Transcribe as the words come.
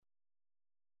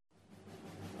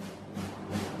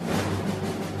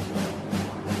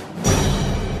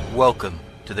Welcome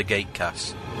to the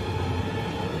Gatecast,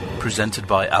 presented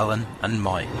by Alan and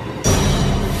Mike.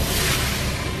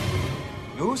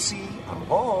 Lucy, I'm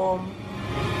home.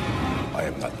 I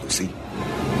am not Lucy.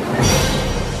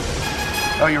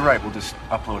 Oh, you're right. We'll just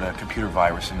upload a computer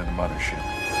virus into the mothership.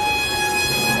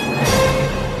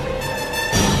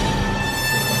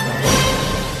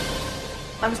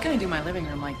 I was going to do my living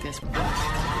room like this.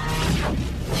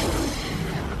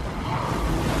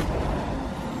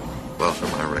 Well, sir,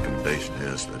 my recommendation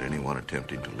is that anyone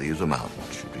attempting to leave the mountain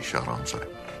should be shot on sight.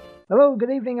 Hello, good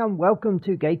evening, and welcome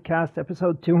to Gatecast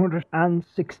episode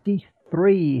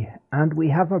 263. And we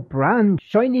have a brand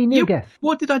shiny new guest.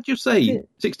 What did I just say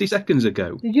 60 seconds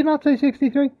ago? Did you not say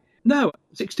 63? No,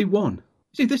 61.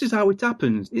 See, this is how it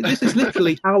happens. This is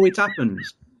literally how it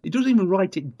happens. He doesn't even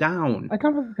write it down. I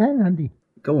can't have a pen, Andy.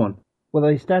 Go on. Will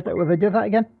I start that? Will I do that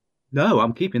again? No,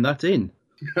 I'm keeping that in.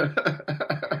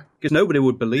 Because nobody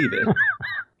would believe it.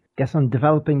 Guess I'm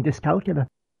developing dyscalculia.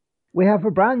 We have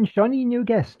a brand shiny new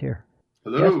guest here.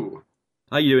 Hello. Yes.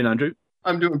 How you doing, Andrew?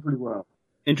 I'm doing pretty well.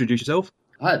 Introduce yourself.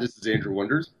 Hi, this is Andrew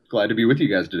Wonders. Glad to be with you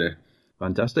guys today.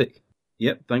 Fantastic.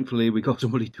 Yep, thankfully we got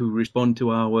somebody to respond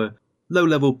to our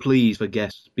low-level pleas for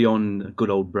guests beyond good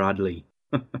old Bradley.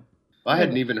 I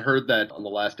hadn't even heard that on the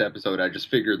last episode. I just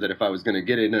figured that if I was going to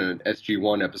get in an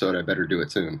SG-1 episode, I better do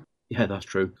it soon. Yeah, that's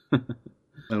true.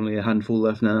 Only a handful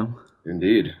left now.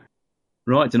 Indeed.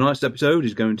 Right, tonight's episode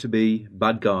is going to be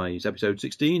Bad Guys, episode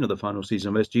 16 of the final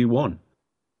season of SG-1.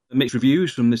 Mixed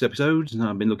reviews from this episode.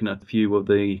 I've been looking at a few of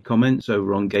the comments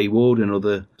over on Gay Ward and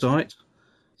other sites.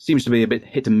 Seems to be a bit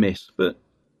hit and miss, but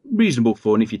reasonable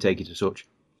fun if you take it as such.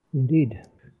 Indeed.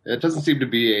 It doesn't seem to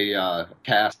be a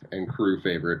cast and crew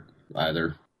favorite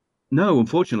either. No,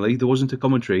 unfortunately, there wasn't a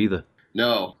commentary either.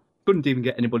 No. Couldn't even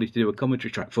get anybody to do a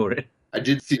commentary track for it. I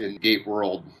did see in Gate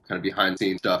World, kind of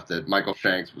behind-the-scenes stuff, that Michael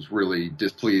Shanks was really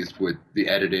displeased with the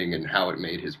editing and how it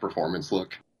made his performance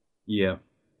look. Yeah.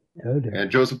 Oh, dear.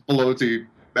 And Joseph Pelosi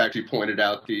actually pointed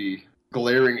out the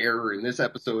glaring error in this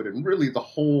episode, and really the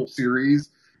whole series,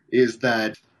 is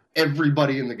that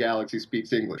everybody in the galaxy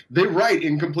speaks English. They write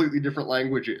in completely different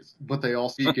languages, but they all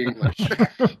speak English.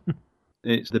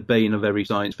 It's the bane of every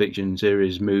science fiction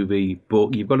series, movie,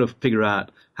 book. You've got to figure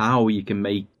out how you can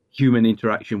make human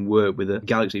interaction work with a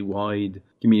galaxy-wide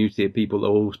community of people that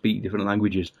all speak different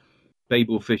languages.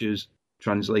 Babel fishers,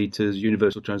 translators,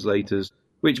 universal translators,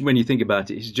 which, when you think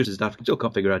about it, is just as daft. You still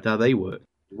can't figure out how they work.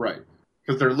 Right.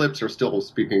 Because their lips are still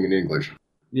speaking in English.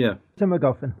 Yeah. It's a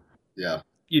MacGuffin. Yeah.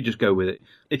 You just go with it.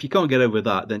 If you can't get over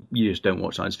that, then you just don't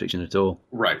watch science fiction at all.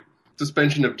 Right.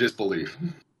 Suspension of disbelief.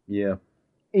 Yeah.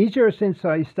 Easier since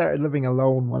I started living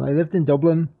alone. When I lived in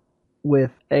Dublin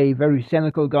with a very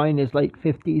cynical guy in his late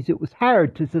 50s, it was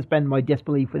hard to suspend my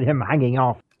disbelief with him hanging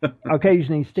off,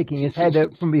 occasionally sticking his head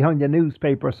out from behind the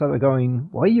newspaper, sort of going,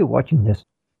 why are you watching this?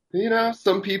 You know,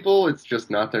 some people, it's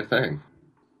just not their thing.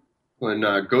 When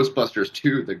Ghostbusters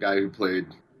 2, the guy who played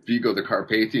Vigo the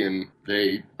Carpathian,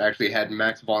 they actually had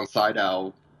Max von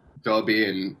Sydow dub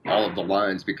in all of the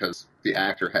lines because the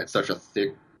actor had such a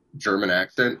thick German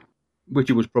accent. Which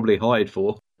he was probably hired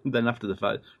for. Then after the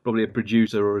fact, probably a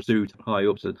producer or a suit high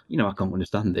up said, I can't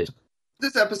understand this.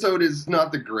 This episode is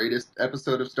not the greatest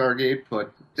episode of Stargate,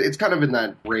 but it's kind of in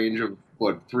that range of,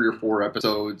 3 or 4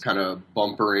 episodes, kind of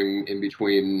bumpering in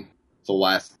between the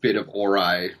last bit of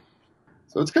Ori.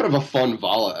 So it's kind of a fun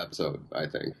Vala episode, I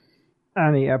think.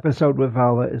 Any episode with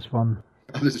Vala is fun.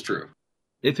 This is true.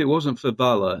 If it wasn't for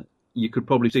Vala, you could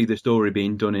probably see the story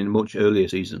being done in a much earlier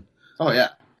season. Oh, yeah.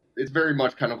 It's very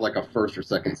much kind of like a first or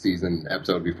second season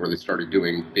episode before they started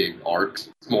doing big arcs.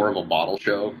 It's more of a bottle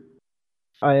show.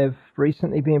 I have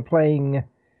recently been playing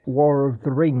War of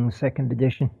the Rings 2nd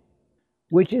edition,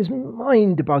 which is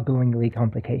mind-bogglingly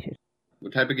complicated.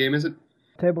 What type of game is it?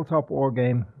 Tabletop war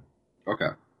game. Okay.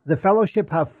 The Fellowship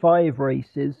have 5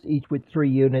 races, each with 3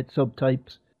 unit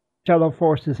subtypes. Shadow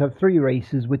Forces have 3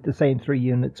 races with the same 3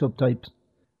 unit subtypes.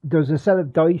 There's a set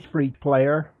of dice for each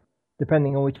player.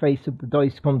 Depending on which face of the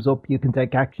dice comes up, you can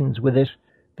take actions with it.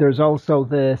 There's also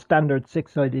the standard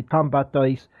 6-sided combat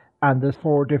dice, and there's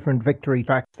 4 different victory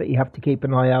tracks that you have to keep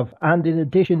an eye of. And in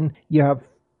addition, you have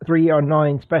 3 or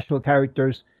 9 special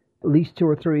characters, at least 2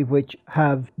 or 3 of which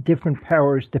have different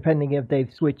powers, depending if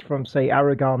they've switched from, say,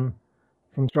 Aragon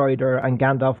from Strider and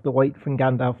Gandalf the White from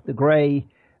Gandalf the Grey.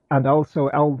 And also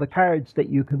all the cards that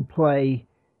you can play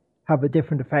have a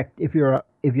different effect if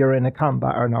you're in a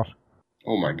combat or not.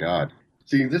 Oh my god.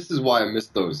 See, this is why I miss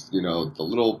those, the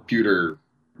little pewter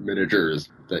miniatures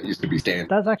that used to be standard.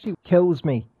 That actually kills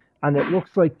me. And it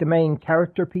looks like the main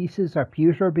character pieces are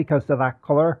pewter because they're that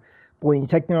colour. But when you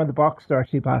take them out of the box, they're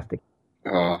actually plastic.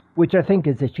 Which I think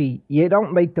is a cheat. You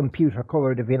don't make them pewter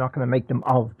coloured if you're not going to make them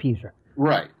of pewter.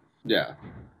 Right, yeah.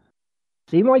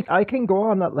 See, Mike, I can go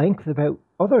on at length about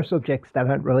other subjects that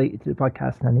aren't related to the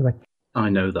podcast anyway. I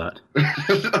know that.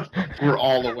 We're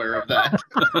all aware of that.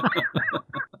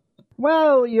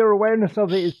 Well, your awareness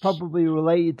of it is probably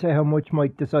related to how much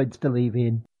Mike decides to leave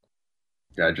in.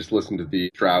 Yeah, I just listened to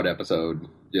the Shroud episode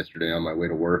yesterday on my way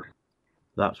to work.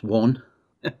 That's one.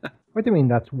 What do you mean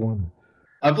that's one?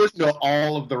 I've listened to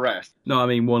all of the rest. No, I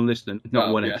mean one listener,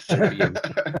 not one yes. episode.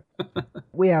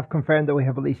 We have confirmed that we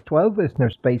have at least 12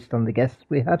 listeners based on the guests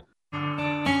we had.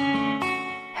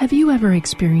 Have you ever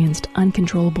experienced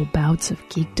uncontrollable bouts of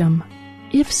geekdom?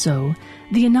 If so,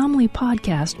 the Anomaly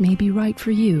Podcast may be right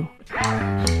for you.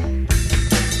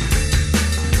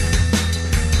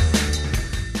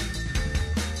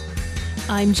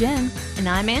 I'm Jen. And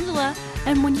I'm Angela.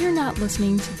 And when you're not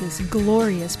listening to this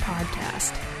glorious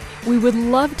podcast, we would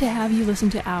love to have you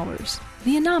listen to ours,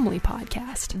 the Anomaly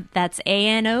Podcast. That's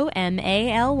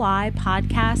ANOMALY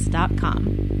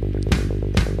podcast.com.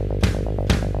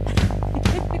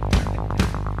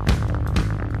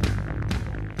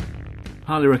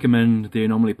 Highly recommend the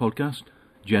Anomaly Podcast.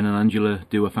 Jen and Angela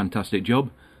do a fantastic job,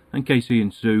 and Casey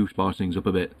and Sue spice things up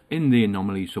a bit in the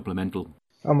Anomaly Supplemental.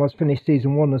 Almost finished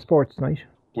season 1 of Sports Night.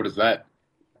 What is that?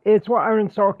 It's what Aaron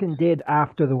Sorkin did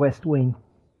after The West Wing.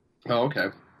 Oh, okay.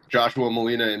 Joshua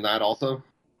Molina in that also?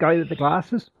 Guy with the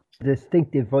glasses,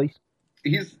 distinctive voice.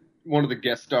 He's one of the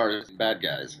guest stars in Bad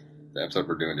Guys, the episode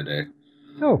we're doing today.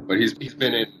 Oh. But he's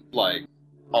been in, like,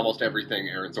 almost everything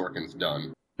Aaron Sorkin's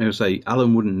done. I would say,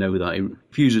 Alan wouldn't know that. He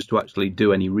refuses to actually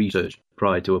do any research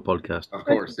prior to a podcast. Of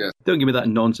course, yes. Don't give me that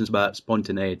nonsense about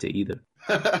spontaneity either.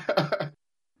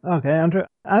 Okay, Andrew.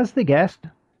 As the guest,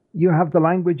 you have the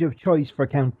language of choice for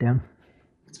Countdown.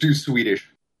 Let's do Swedish.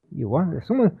 You want?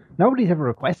 Nobody's ever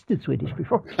requested Swedish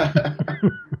before.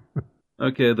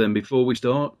 Okay, then, before we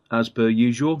start, as per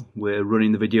usual, we're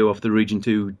running the video off the Region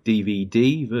 2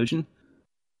 DVD version.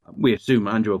 We assume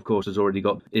Andrew, of course, has already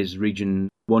got his Region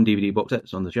 1 DVD box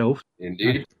sets on the shelf.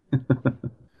 Indeed.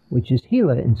 Which is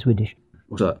Hela in Swedish.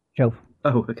 What's that? Shelf.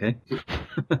 Oh, okay.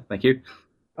 Thank you.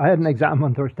 I had an exam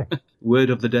on Thursday. Word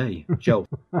of the day, shelf.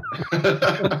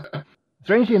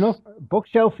 Strangely enough,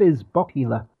 bookshelf is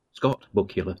Bockhela. Scott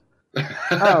Bookhela.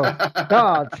 Oh,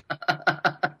 God.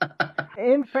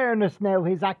 In fairness now,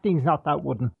 his acting's not that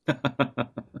wooden.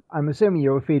 I'm assuming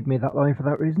you will feed me that line for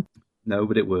that reason. No,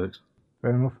 but it works.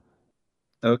 Fair enough.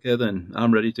 Okay then,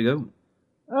 I'm ready to go.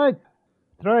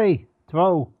 3, 2,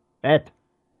 1,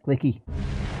 clicky.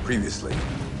 Previously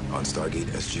on Stargate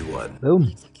SG-1.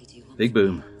 Boom. Big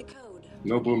boom.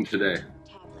 No boom today.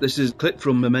 This is a clip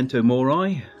from Memento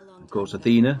Mori. Of course,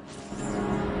 Athena.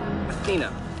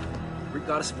 Athena, Greek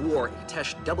goddess of war,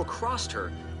 Iketesh double-crossed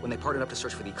her when they partnered up to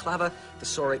search for the Clava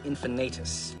Thesaura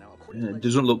Infinitus. It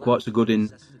doesn't look quite so good in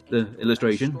the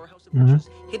illustration.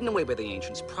 Mm-hmm. Hidden away by the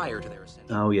ancients prior to their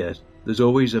ascension. Oh yes, there's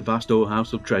always a vast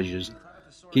storehouse of treasures.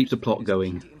 Keeps the plot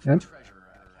going. Yep.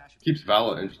 Keeps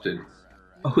Vala interested.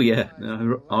 Oh yeah,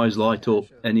 her eyes light up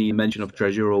any mention of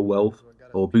treasure or wealth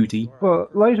or booty. Well,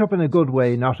 light up in a good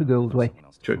way, not a gold way.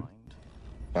 True.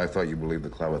 I thought you believed the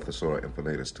Clava Thesaura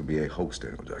Infinitus to be a hoax,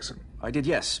 Daniel Jackson. I did,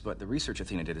 yes, but the research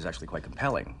Athena did is actually quite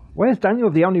compelling. Why is Daniel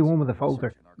the only one with a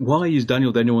folder? Why is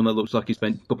Daniel the only one that looks like he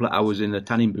spent a couple of hours in a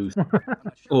tanning booth?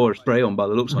 Or a spray-on by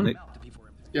the looks on it.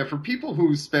 Yeah, for people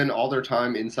who spend all their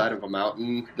time inside of a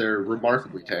mountain, they're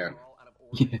remarkably tan.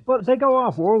 Yeah. But they go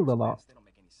off-world a lot.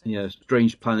 Yeah,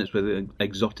 strange planets with an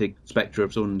exotic spectre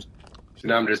of suns. So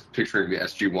now I'm just picturing the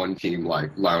SG-1 team,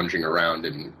 like, lounging around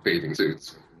in bathing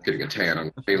suits, getting a tan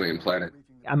on an alien planet.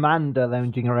 Amanda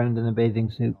lounging around in a bathing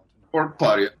suit. Or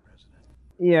Claudia.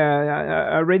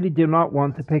 Yeah, I really do not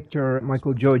want to picture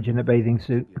Michael Judge in a bathing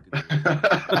suit.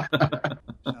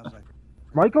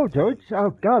 Michael Judge? Oh,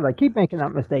 God, I keep making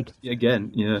that mistake.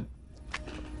 Again, yeah.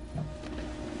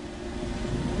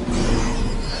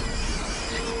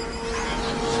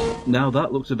 Now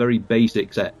that looks a very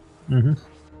basic set. Mm-hmm.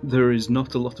 There is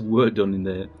not a lot of work done in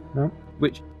there. No.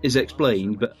 Which is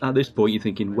explained, but at this point you're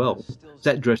thinking, well,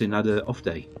 set dressing had an off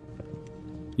day.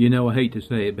 You know, I hate to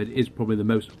say it, but it is probably the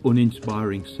most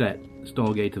uninspiring set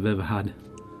Stargate have ever had.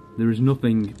 There is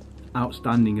nothing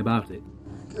outstanding about it.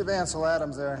 Give Ansel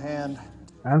Adams their hand.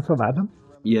 Ansel Adams?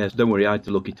 Yes, don't worry, I had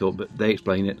to look it up, but they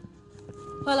explain it.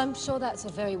 Well, I'm sure that's a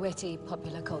very witty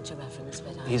popular culture reference,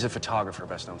 but He's a photographer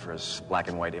best known for his black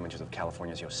and white images of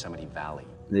California's Yosemite Valley.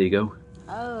 There you go.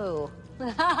 Oh.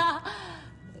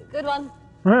 Good one.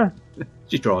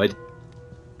 She tried.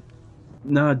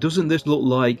 Now, doesn't this look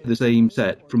like the same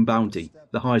set from Bounty,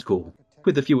 the high school,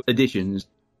 with a few additions,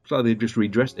 so they've just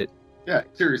redressed it? Yeah,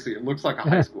 seriously, it looks like a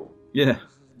high school. Yeah.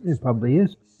 It probably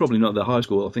is. Probably not the high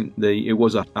school. I think it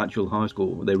was an actual high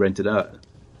school they rented out.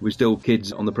 We're still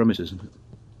kids on the premises.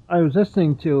 I was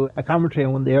listening to a commentary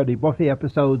on one of the early Buffy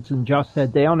episodes, and Josh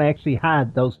said they only actually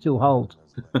had those two halls.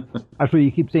 That's why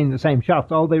you keep seeing the same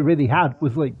shots. All they really had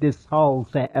was like this hall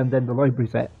set and then the library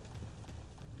set.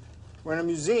 We're in a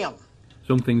museum.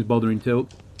 Something's bothering Tilk.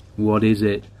 What is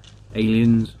it?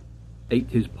 Aliens?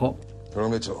 80s pop? Colonel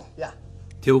Mitchell. Yeah.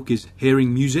 Tilk is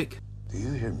hearing music? Do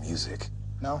you hear music?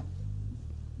 No.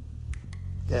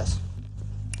 Yes.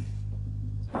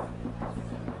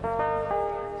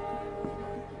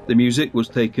 The music was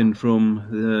taken from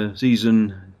the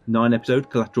season 9 episode,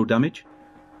 Collateral Damage.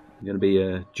 It's going to be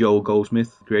a Joel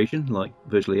Goldsmith creation, like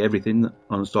virtually everything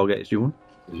on Stargate SG-1.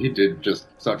 He did just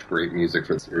such great music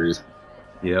for the series.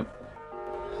 Yep.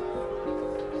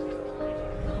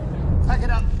 Pack it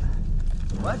up.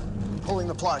 What? Pulling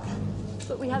the plug.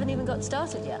 But we haven't even got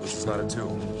started yet. This is not a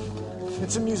tomb.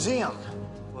 It's a museum.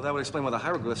 Well, that would explain why the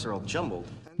hieroglyphs are all jumbled.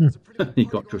 You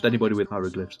can't trust anybody with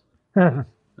hieroglyphs.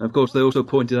 Of course, they also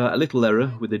pointed out a little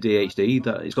error with the DHD,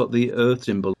 that it's got the Earth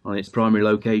symbol on its primary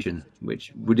location,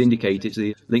 which would indicate it's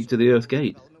the link to the Earth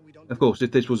gate. Of course,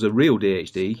 if this was a real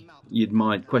DHD, you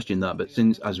might question that, but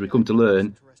since, as we come to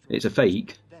learn, it's a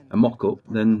fake, a mock-up,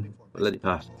 then let it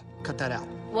pass. Cut that out.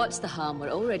 What's the harm? We're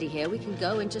already here. We can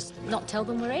go and just not tell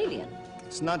them we're alien.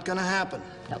 It's not gonna happen.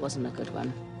 That wasn't a good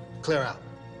one. Clear out.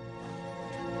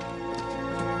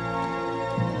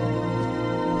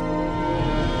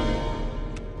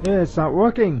 Yeah, it's not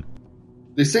working.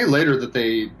 They say later that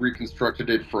they reconstructed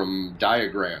it from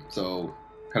diagrams, so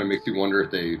kind of makes you wonder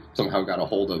if they somehow got a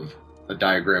hold of a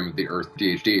diagram of the Earth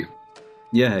DHD.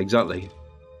 Yeah, exactly.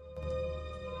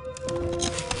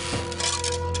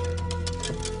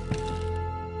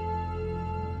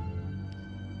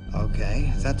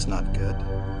 Okay, that's not good.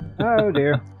 Oh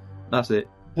dear. That's it.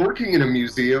 Working in a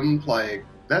museum, like,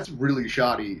 that's really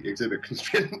shoddy exhibit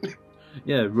construction.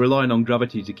 Yeah, relying on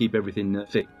gravity to keep everything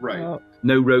fit. Right.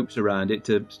 No ropes around it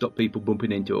to stop people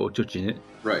bumping into it or touching it.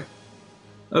 Right.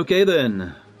 Okay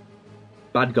then.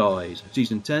 Bad Guys,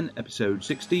 Season 10, Episode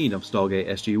 16 of Stargate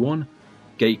SG-1,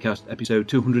 Gatecast Episode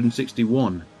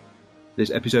 261. This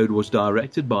episode was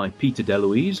directed by Peter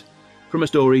DeLuise, from a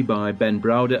story by Ben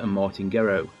Browder and Martin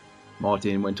Gero.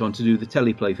 Martin went on to do the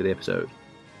teleplay for the episode.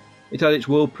 It had its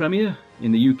world premiere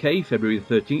in the UK February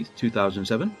 13th,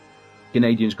 2007.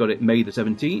 Canadians got it May the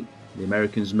 17th, the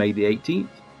Americans May the 18th.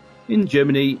 In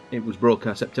Germany, it was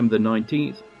broadcast September the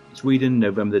 19th, Sweden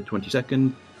November the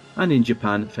 22nd, and in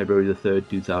Japan February the 3rd,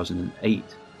 2008.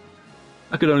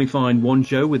 I could only find one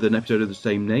show with an episode of the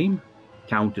same name,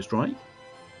 Counter-Strike.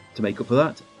 To make up for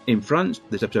that, in France,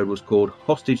 this episode was called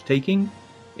Hostage Taking.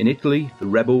 In Italy, The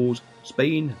Rebels.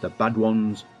 Spain, The Bad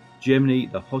Ones. Germany,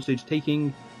 The Hostage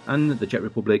Taking. And the Czech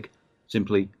Republic,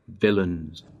 simply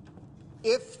Villains.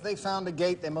 If they found a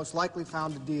gate, they most likely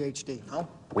found a DHD, no?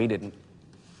 We didn't.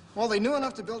 Well, they knew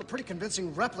enough to build a pretty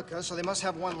convincing replica, so they must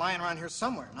have one lying around here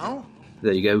somewhere, no?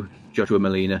 There you go, Joshua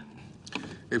Molina.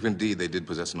 If indeed they did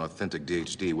possess an authentic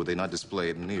DHD, would they not display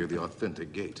it near the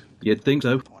authentic gate? You'd think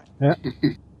so. Yeah.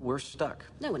 We're stuck.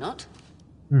 No, we're not.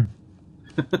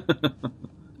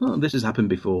 Well, this has happened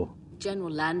before.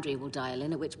 General Landry will dial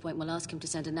in, at which point we'll ask him to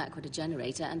send an Aquila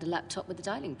generator and a laptop with the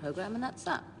dialing program, and that's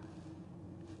that.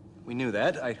 We knew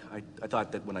that. I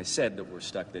thought that when I said that we're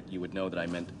stuck that you would know that I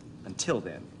meant until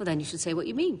then. Well, then you should say what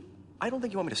you mean. I don't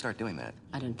think you want me to start doing that.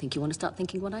 I don't think you want to start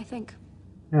thinking what I think.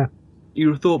 Yeah.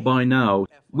 You'd have thought by now,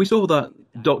 we saw that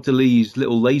Dr. Lee's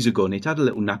little laser gun, it had a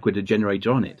little Naquita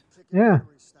generator on it. Yeah.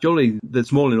 Surely they're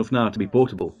small enough now to be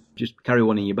portable. Just carry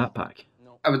one in your backpack.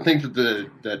 I would think that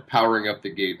that powering up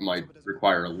the gate might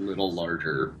require a little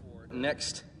larger.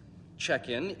 Next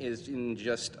check-in is in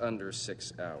just under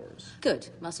 6 hours. Good.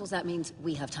 Muscles, that means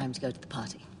we have time to go to the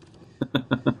party.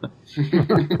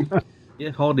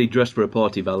 Yeah, hardly dressed for a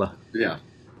party, Bella. Yeah.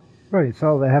 Right, so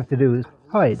all they have to do is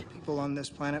hide. People on this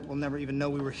planet will never even know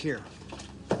we were here.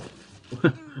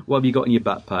 What have you got in your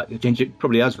backpack?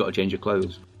 Probably has got a change of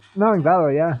clothes. Knowing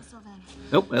Valor, yeah.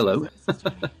 Oh, hello.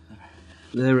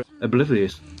 They're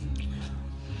oblivious.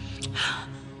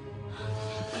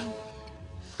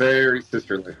 Very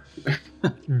sisterly.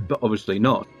 But obviously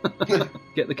not.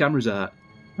 Get the cameras out.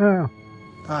 Oh.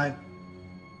 Fine.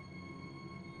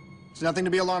 There's nothing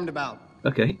to be alarmed about.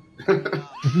 Okay.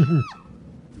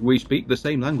 We speak the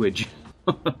same language.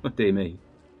 Dear me.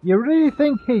 You really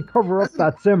think he'd cover up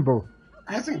that symbol?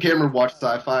 Hasn't Cameron watched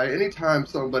sci-fi? Anytime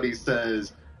somebody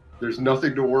says there's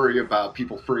nothing to worry about,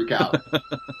 people freak out.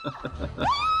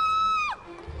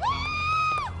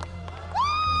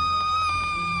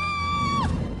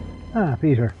 Ah,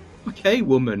 Peter. Okay,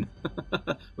 woman.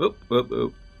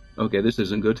 Oh. Okay, this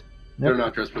isn't good. They're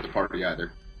not dressed for the party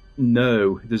either.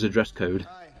 No, there's a dress code.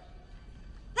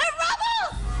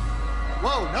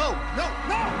 Whoa, no!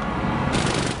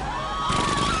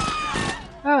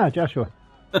 Ah, Joshua.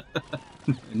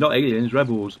 Not aliens,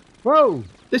 rebels. Whoa!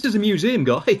 This is a museum,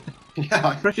 guy.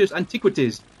 Yeah. Precious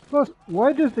antiquities. Plus,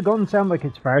 why does the gun sound like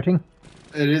it's farting?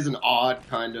 It is an odd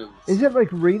kind of... Is it like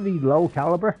really low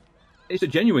caliber? It's a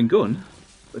genuine gun.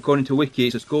 According to Wiki,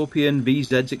 it's a Scorpion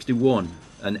VZ61,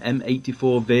 an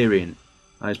M84 variant.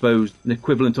 I suppose an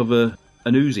equivalent of an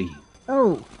Uzi.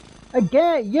 Oh,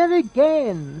 yet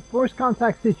again, first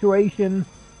contact situation,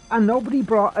 and nobody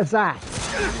brought a Zat.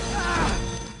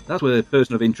 That's where the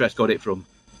person of interest got it from.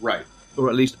 Right. Or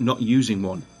at least not using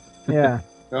one. Yeah.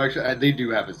 No, actually, they do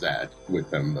have a Zad with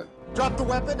them, but... Drop the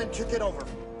weapon and kick it over.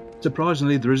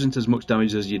 Surprisingly, there isn't as much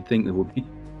damage as you'd think there would be.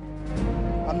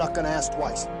 I'm not going to ask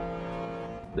twice.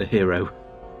 The hero.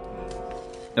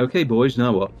 Okay, boys,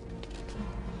 now what?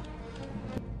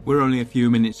 We're only a few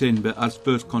minutes in, but as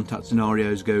first contact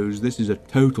scenarios goes, this is a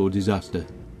total disaster.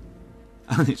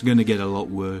 And it's going to get a lot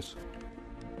worse.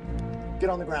 Get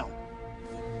on the ground.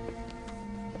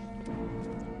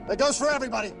 That goes for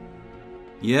everybody.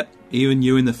 Yep, even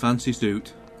you in the fancy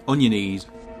suit. On your knees.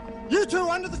 You two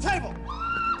under the table.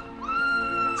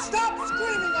 Stop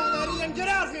screaming already and get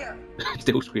out here.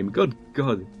 Still screaming. Good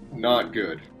God. Not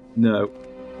good. No.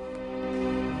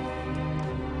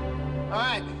 All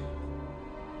right.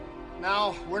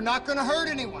 Now, we're not going to hurt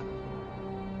anyone.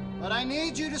 But I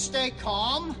need you to stay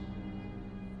calm,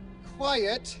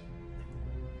 quiet,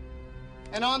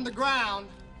 and on the ground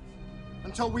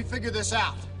until we figure this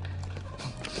out.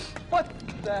 What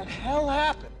the hell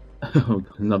happened? Oh,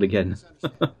 not again.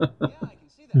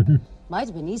 Might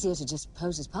have been easier to just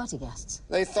pose as party guests.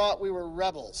 They thought we were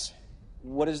rebels.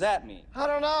 What does that mean? I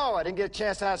don't know. I didn't get a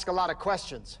chance to ask a lot of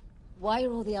questions. Why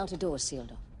are all the outer doors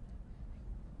sealed off?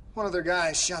 One of their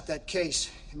guys shot that case.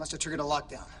 He must have triggered a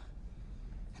lockdown.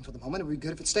 And for the moment, it would be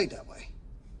good if it stayed that way.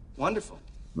 Wonderful.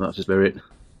 That's the spirit.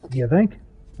 You think?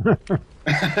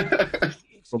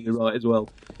 Probably right as well.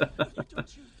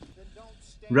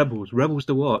 Rebels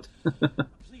to what?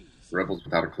 Rebels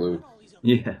without a clue.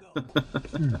 Yeah.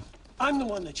 I'm the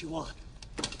one that you want.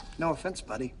 No offense,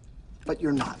 buddy, but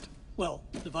you're not. Well,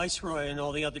 the Viceroy and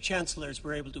all the other Chancellors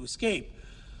were able to escape.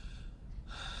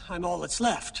 I'm all that's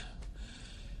left.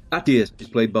 Attius is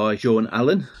played by Sean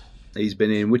Allen. He's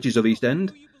been in Witches of East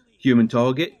End, Human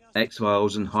Target,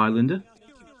 X-Files and Highlander.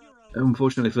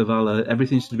 Unfortunately for Vala,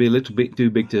 everything seems to be a little bit too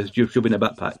big to shove in a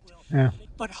backpack. Yeah.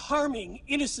 But harming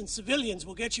innocent civilians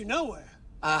will get you nowhere.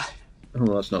 Oh,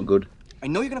 that's not good. I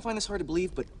know you're going to find this hard to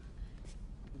believe, but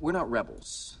we're not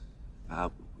rebels.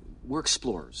 We're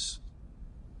explorers.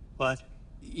 What?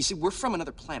 You see, we're from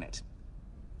another planet.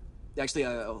 Actually,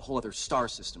 a whole other star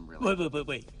system, really.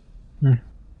 Wait.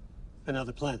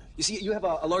 Another planet. You see, you have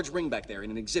a large ring back there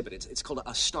in an exhibit. It's called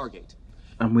a Stargate.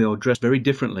 And we are dressed very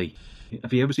differently.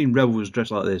 Have you ever seen rebels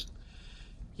dressed like this?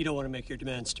 You don't want to make your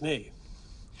demands to me.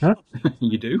 Huh?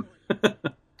 You do?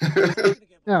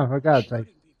 No, for God's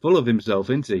sake. Full of himself,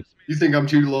 isn't he? You think I'm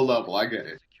too low level, I get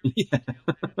it. Yeah.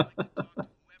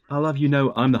 I'll have you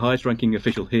know I'm the highest ranking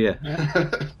official here.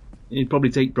 You'd probably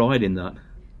take pride in that.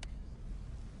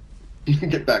 You can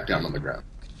get back down on the ground.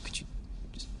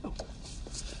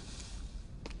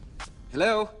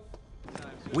 Hello?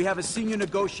 We have a senior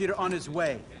negotiator on his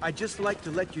way. I'd just like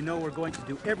to let you know we're going to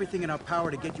do everything in our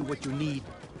power to get you what you need.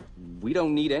 We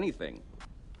don't need anything.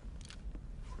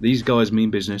 These guys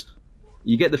mean business.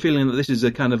 You get the feeling that this is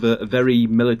a kind of a very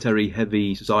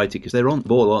military-heavy society, because they're on the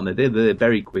ball, aren't they? They're there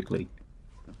very quickly.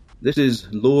 This is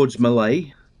Lords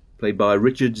Malay, played by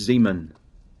Richard Zeman.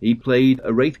 He played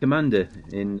a Wraith Commander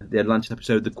in the Atlantis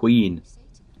episode The Queen.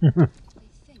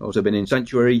 Also been in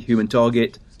Sanctuary, Human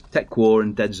Target, Tech War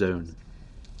and Dead Zone.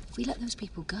 If we let those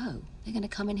people go, they're going to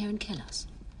come in here and kill us.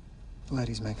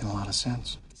 Lady's making a lot of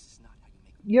sense.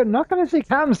 You're not going to see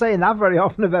Cam saying that very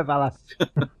often about Vala.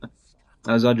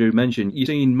 As Andrew mentioned, you've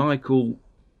seen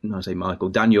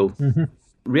Daniel,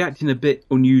 reacting a bit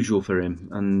unusual for him,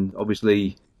 and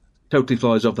obviously totally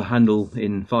flies off the handle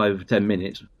in 5-10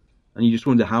 minutes. And you just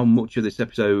wonder how much of this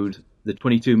episode, the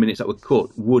 22 minutes that were cut,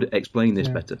 would explain this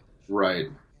better. Right.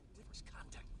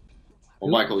 Well,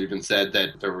 Michael even said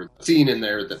that there was a scene in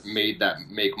there that made that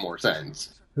make more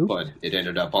sense, but it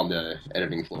ended up on the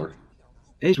editing floor.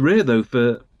 It's rare, though,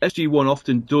 for SG-1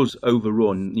 often does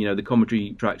overrun. You know, the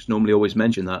commentary tracks normally always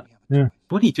mention that. Yeah.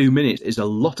 22 minutes is a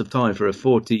lot of time for a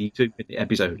 42-minute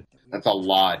episode. That's a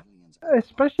lot.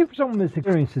 Especially for someone as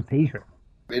experienced as Peter.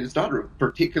 It's not a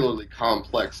particularly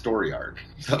complex story arc,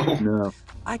 so... No.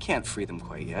 I can't free them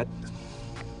quite yet.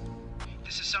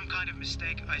 This is some kind of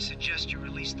mistake. I suggest you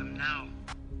release them now.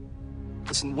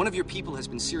 Listen, one of your people has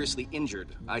been seriously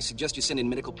injured. I suggest you send in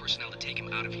medical personnel to take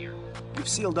him out of here. You've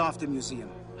sealed off the museum.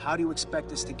 How do you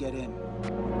expect us to get in?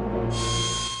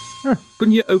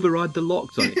 Couldn't you override the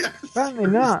locks on it? Apparently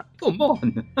not. Come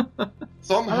on.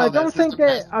 Somehow And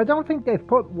I don't think they've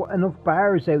put enough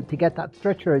bars out to get that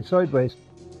stretcher out sideways.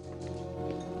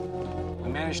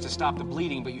 We managed to stop the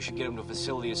bleeding, but you should get him to a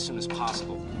facility as soon as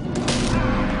possible.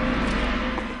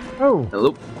 Oh.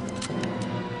 Hello.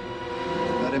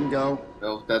 Let him go.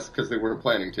 No, that's because they weren't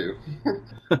planning to.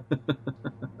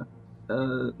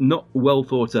 Not well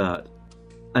thought out.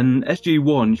 And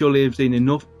SG-1 surely have seen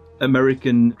enough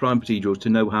American crime procedurals to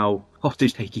know how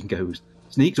hostage taking goes.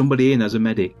 Sneak somebody in as a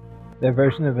medic. Their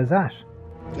version of Azat.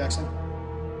 Jackson?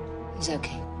 He's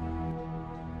okay.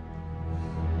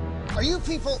 Are you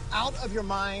people out of your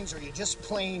minds, or are you just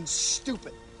plain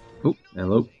stupid? Oh,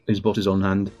 hello. His boss is on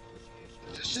hand.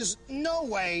 There's no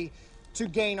way to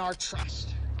gain our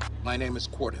trust. My name is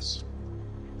Quartus.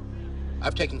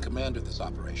 I've taken command of this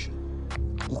operation.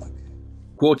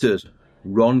 Quarters.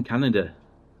 Ron Canada.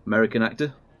 American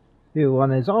actor. Who, on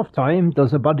his off time,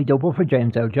 does a body double for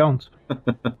James L. Jones.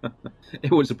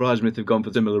 It wouldn't surprise me if they've gone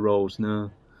for similar roles,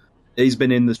 no. He's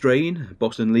been in The Strain,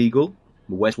 Boston Legal,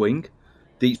 West Wing,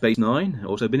 Deep Space Nine,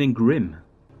 also been in Grimm.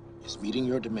 Is meeting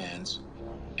your demands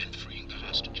and freeing the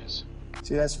hostages.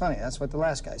 See, that's funny. That's what the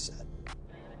last guy said.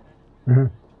 Mm-hmm.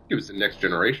 He was the Next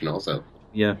Generation also.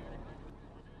 Yeah.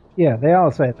 Yeah, they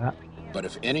all say that. But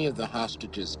if any of the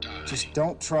hostages die... Just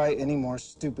don't try any more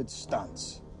stupid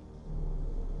stunts.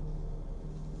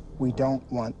 We don't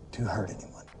want to hurt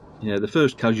anyone. Yeah, the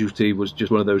first casualty was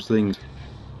just one of those things.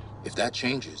 If that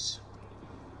changes,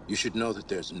 you should know that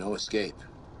there's no escape.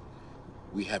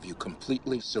 We have you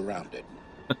completely surrounded.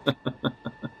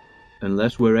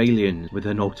 Unless we're aliens with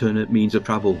an alternate means of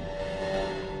travel.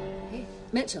 Hey,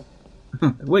 Mitchell.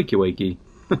 Wakey.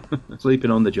 Sleeping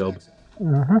on the job.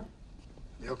 Uh-huh.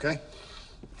 You okay?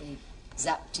 They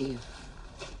zapped you.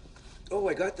 Oh,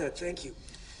 I got that, thank you.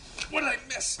 What did I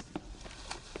miss?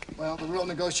 Well, the real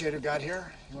negotiator got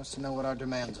here. He wants to know what our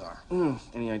demands are.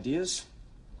 Any ideas?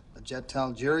 A jet to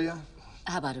Algeria?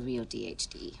 How about a real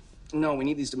DHD? No, we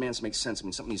need these demands to make sense. I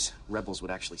mean, something these rebels would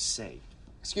actually say.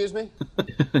 Excuse me?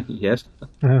 Yes.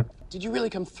 Did you really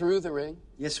come through the ring?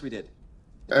 Yes, we did.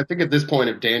 I think at this point,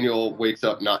 if Daniel wakes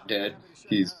up not dead,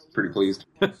 he's pretty pleased.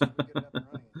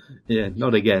 Yeah,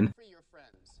 not again.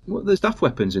 Well, there's staff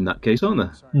weapons in that case,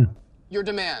 aren't there? Your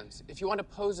demands. If you want to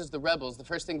pose as the rebels, the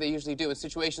first thing they usually do in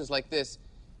situations like this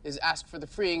is ask for the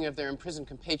freeing of their imprisoned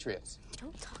compatriots.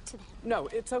 Don't talk to them. No,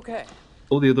 it's okay.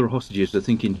 All the other hostages are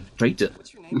thinking, traitor.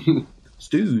 What's your name?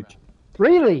 Stooge.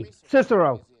 Really?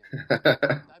 Cicero?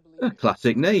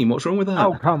 Classic name. What's wrong with that?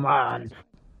 Oh, come on.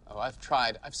 Oh, I've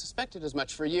tried. I've suspected as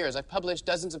much for years. I've published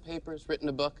dozens of papers, written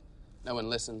a book. No one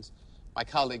listens. My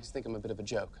colleagues think I'm a bit of a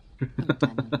joke.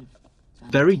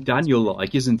 Very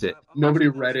Daniel-like, isn't it? Nobody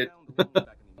read it.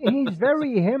 He's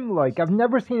very him-like. I've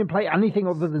never seen him play anything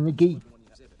other than a geek.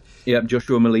 Yep,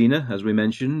 Joshua Molina, as we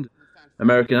mentioned.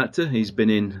 American actor. He's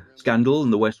been in Scandal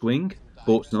and The West Wing.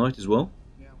 Sports Night as well.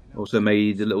 Also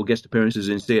made little guest appearances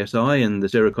in CSI and the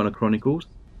Sarah Connor Chronicles.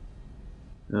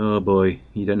 Oh boy,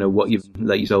 you don't know what you've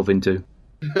let yourself into.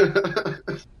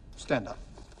 Stand up.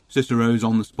 Cicero's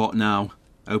on the spot now.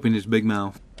 Open his big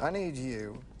mouth. I need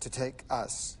you to take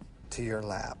us to your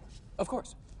lab. Of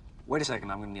course. Wait a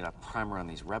second, I'm going to need a primer on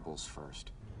these rebels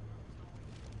first.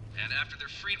 And after they're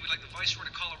freed, we'd like the Viceroy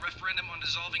to call a referendum on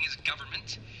dissolving his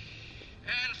government.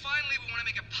 And finally, we want to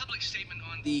make a public statement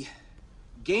on the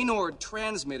Gaynord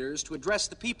transmitters to address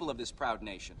the people of this proud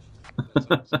nation.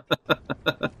 I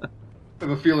have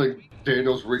a feeling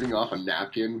Daniel's reading off a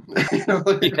napkin.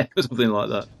 Yeah, something like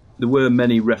that. There were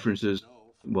many references.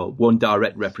 Well, one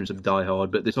direct reference of Die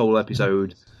Hard, but this whole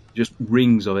episode just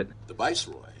rings of it. The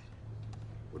Viceroy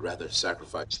would rather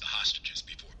sacrifice the hostages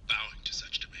before bowing to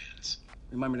such demands.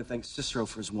 Remind me to thank Cicero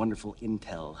for his wonderful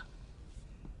intel.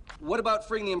 What about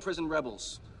freeing the imprisoned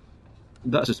rebels?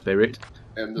 That's a spirit.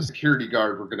 And the security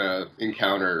guard we're going to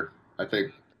encounter, I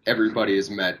think everybody has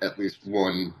met at least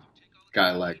one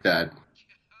guy like that.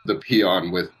 The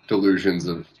peon with delusions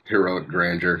of heroic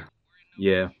grandeur.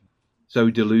 Yeah. So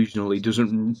delusional, he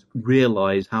doesn't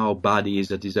realise how bad he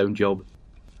is at his own job.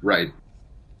 Right.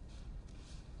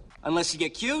 Unless you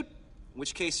get cute, in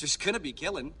which case there's going to be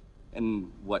killing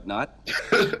and whatnot.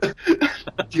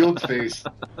 Guilt face.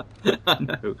 I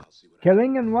know.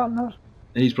 Killing and whatnot?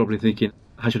 And he's probably thinking,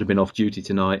 I should have been off duty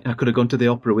tonight. I could have gone to the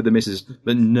opera with the missus,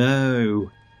 but no.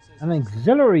 An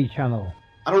auxiliary channel.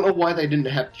 I don't know why they didn't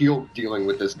have Teal'c dealing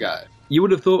with this guy. You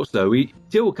would have thought so.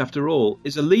 Teal'c, after all,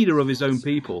 is a leader of his own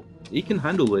people. He can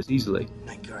handle this easily.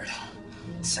 Night guard.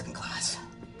 Second class.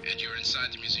 Ed, you're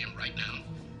inside the museum right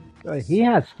now. He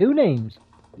has 2 names.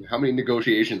 How many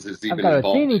negotiations has he I've been got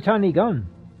involved a in? teeny tiny gun.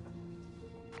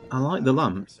 I like the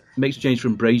lamp. Makes a change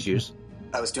from braziers.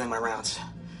 I was doing my rounds.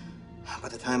 By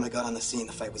the time I got on the scene,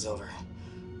 the fight was over.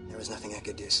 There was nothing I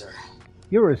could do, sir.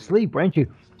 You were asleep, weren't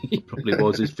you? He probably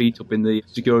was, his feet up in the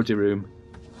security room.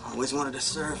 Always wanted to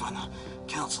serve on the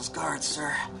council's guard,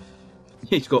 sir.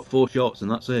 He's got 4 shots and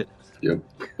that's it. Yep.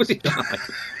 Was he died?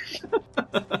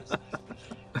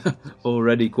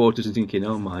 Already Quarters is thinking,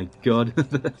 oh my god.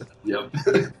 Yep.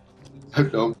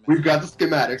 No, we've got the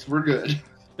schematics, we're good.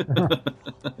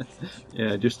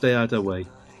 Yeah, just stay out of the way.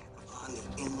 On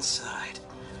the inside,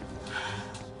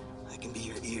 I can be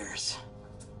your ears,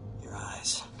 your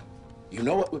eyes. You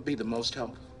know what would be the most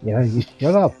help? Yeah, you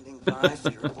shut up. Standing by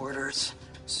for your orders,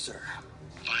 sir.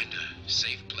 Find a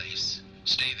safe place.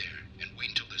 Stay there and wait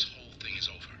until this whole thing is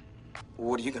over.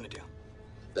 What are you gonna do?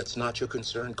 That's not your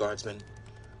concern, Guardsman.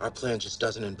 Our plan just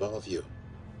doesn't involve you.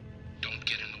 Don't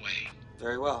get in the way.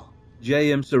 Very well.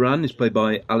 J.M. Saran is played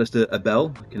by Alistair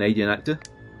Abel, a Canadian actor.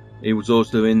 He was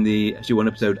also in the SG-1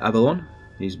 episode Avalon.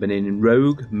 He's been in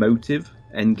Rogue, Motive,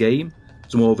 Endgame,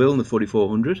 Smallville and the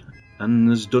 4400, and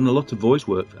has done a lot of voice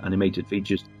work for animated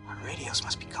features. Our radios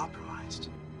must be compromised.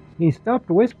 He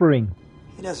stopped whispering.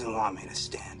 He doesn't want me to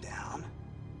stand down.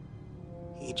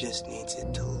 He just needs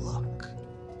it to look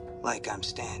like I'm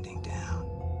standing down.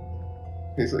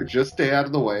 He's like, just stay out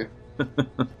of the way.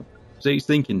 So he's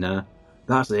thinking now,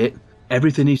 that's it.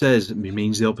 Everything he says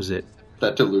means the opposite.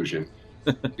 That delusion.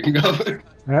 You can go.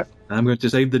 I'm going to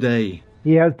save the day.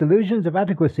 He has delusions of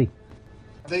adequacy.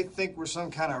 They think we're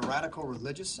some kind of radical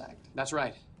religious sect? That's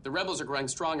right. The rebels are growing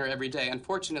stronger every day.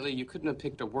 Unfortunately, you couldn't have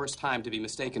picked a worse time to be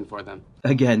mistaken for them.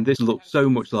 Again, this looks so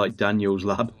much like Daniel's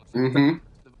lab. Mm-hmm.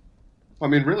 I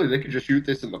mean, really, they could just shoot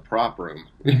this in the prop room.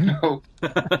 You know?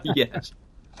 Yes.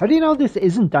 How do you know this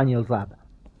isn't Daniel's lab?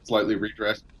 Slightly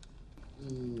redressed.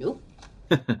 Nope.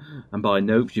 And by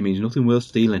nope, she means nothing worth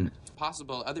stealing.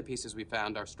 Possible other pieces we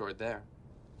found are stored there.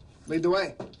 Lead the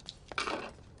way.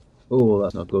 Oh,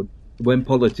 that's not good. When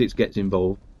politics gets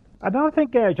involved. I don't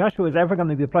think Joshua is ever going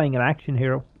to be playing an action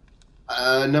hero.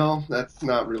 No, that's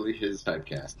not really his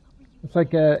typecast. It's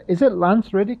like, is it Lance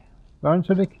Riddick? Lawrence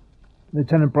Riddick?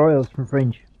 Lieutenant Broyles from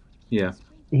Fringe. Yeah.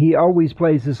 He always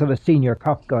plays the sort of senior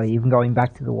cop guy, even going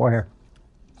back to The Wire.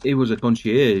 He was a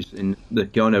concierge in the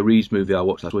Keanu Reeves movie I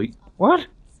watched last week. What?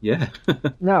 Yeah.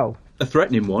 No. A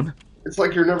threatening one. It's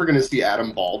like you're never going to see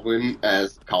Adam Baldwin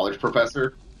as college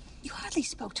professor. You hardly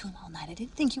spoke to him all night. I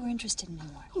didn't think you were interested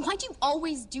anymore. Why do you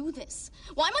always do this?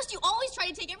 Why must you always try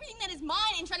to take everything that is mine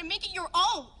and try to make it your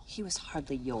own? He was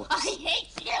hardly yours. I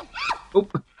hate you! Oh,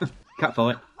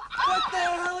 catfight. What the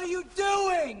hell are you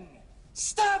doing?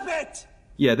 Stop it!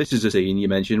 Yeah, this is a scene you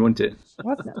mentioned, wasn't it?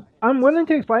 What? I'm willing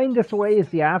to explain this away as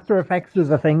the after effects of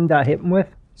the thing that hit him with.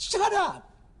 Shut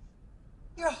up!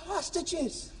 You're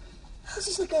hostages. This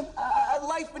is like a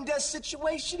life and death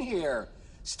situation here.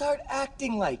 Start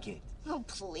acting like it. Oh,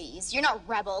 please. You're not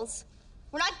rebels.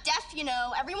 We're not deaf, you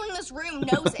know. Everyone in this room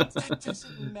knows it. That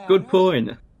doesn't matter. Good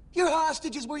point. You're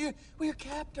hostages. We're your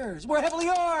captors. We're heavily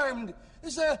armed.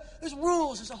 There's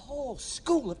rules. There's a whole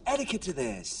school of etiquette to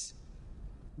this.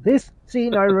 This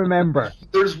scene I remember.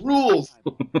 There's rules.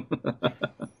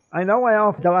 I know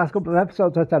the last couple of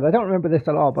episodes I said I don't remember this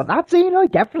at all, but that scene I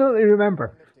definitely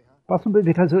remember. Possibly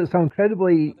because it was so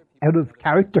incredibly out of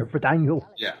character for Daniel.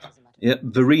 Yeah. Yeah,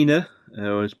 Verena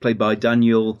was played by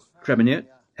Daniel Kremeniuk.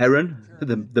 Heron,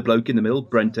 the bloke in the middle,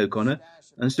 Brent O'Connor.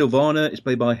 And Sylvana is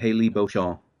played by Hayley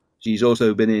Beauchamp. She's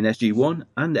also been in SG-1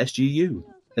 and SGU.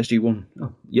 SG-1.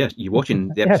 Oh, yes, you're watching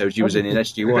the episode she was in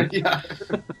SG-1.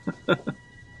 Yeah.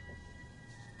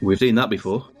 We've seen that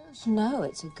before. No,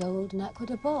 it's a gold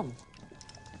Naquita bomb.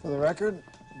 For the record,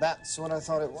 that's what I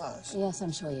thought it was. Yes,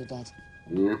 I'm sure you did.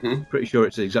 Mm-hmm. Pretty sure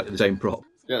it's exactly the same prop.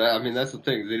 Yeah, I mean, that's the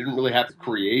thing. They didn't really have to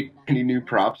create any new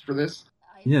props for this.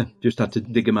 Yeah, just had to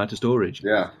dig them out of storage.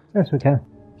 Yeah. Yes, we can.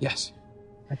 Yes.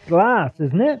 It's glass,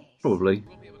 isn't it? Probably.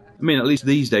 I mean, at least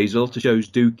these days, a lot of shows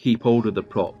do keep hold of the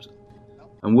props.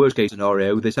 And worst case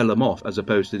scenario, they sell them off as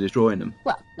opposed to destroying them.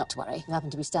 Well, not to worry. You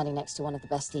happen to be standing next to one of the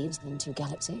best thieves in 2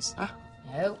 galaxies. Ah.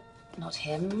 No, not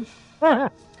him.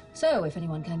 So, if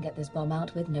anyone can get this bomb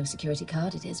out with no security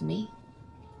card, it is me.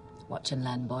 Watch and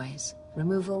learn, boys.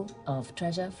 Removal of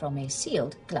treasure from a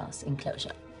sealed glass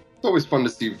enclosure. It's always fun to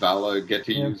see Vala get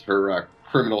to use her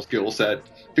criminal skill set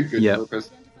to good purpose.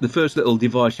 The first little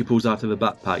device she pulls out of her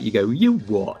backpack, you go, you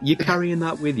what? You're carrying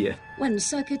that with you? When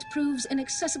circuit proves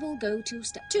inaccessible, go to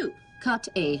step 2. Cut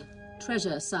a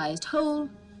treasure-sized hole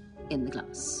in the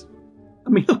glass. I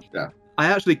mean, I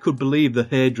actually could believe the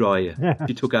hairdryer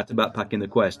she took out the backpack in the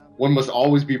quest. One must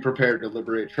always be prepared to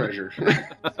liberate treasure.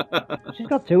 She's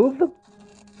got 2 of them.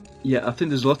 Yeah, I think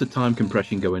there's a lot of time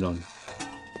compression going on.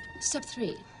 Step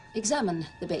 3. Examine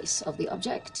the base of the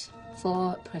object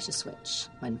for pressure switch.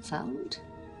 When found,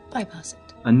 bypass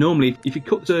it. And normally, if you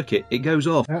cut circuit, it goes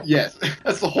off. Yes,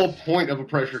 that's the whole point of a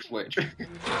pressure switch.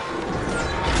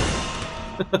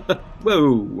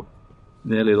 Whoa!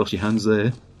 Nearly lost your hands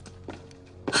there.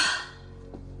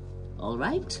 All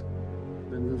right.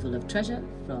 Removal of treasure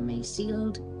from a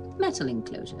sealed metal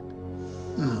enclosure.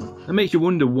 It makes you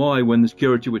wonder why, when the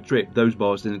security were tripped, those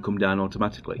bars didn't come down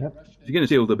automatically. Yep. If you're going to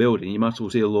seal the building, you might as well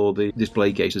seal all the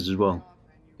display cases as well.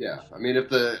 Yeah, I mean,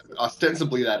 if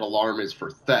ostensibly that alarm is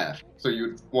for theft, so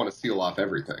you'd want to seal off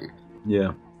everything.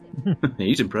 Yeah.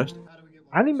 He's impressed.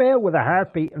 Any male with a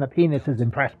heartbeat and a penis is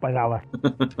impressed by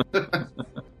that.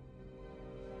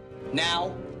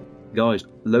 Now? Guys,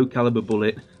 low caliber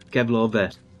bullet, Kevlar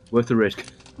vest, worth the risk.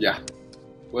 Yeah.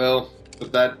 Well,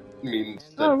 but that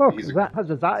means that oh, look,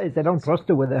 that is, they don't trust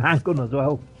her with a handgun as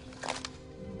well.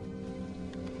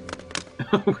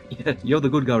 Yeah, you're the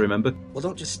good guy, remember? Well,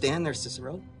 don't just stand there,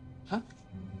 Cicero. Huh?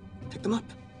 Pick them up.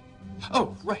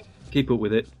 Oh, right. Keep up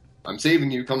with it. I'm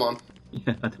saving you, come on.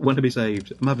 Yeah, I want to be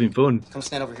saved. I'm having fun. Come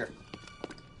stand over here.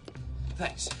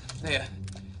 Thanks. They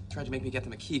tried to make me get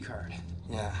them a key card.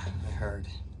 Yeah, I heard.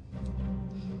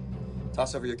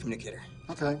 Toss over your communicator.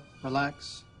 Okay,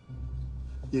 relax.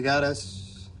 You got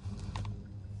us.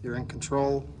 You're in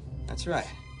control. That's right.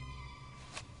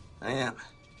 I am.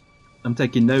 I'm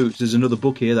taking notes. There's another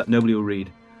book here that nobody will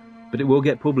read. But it will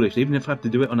get published, even if I have to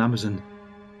do it on Amazon.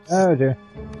 Oh, dear.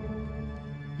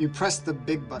 You press the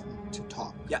big button to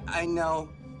talk. Yeah, I know.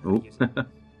 Oh,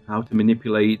 how to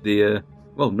manipulate the,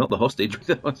 well, not the hostage.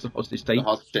 The hostage taker. The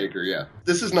hostage taker, yeah.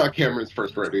 This is not Cameron's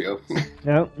first rodeo.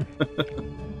 No.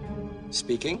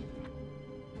 Speaking,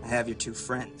 I have your 2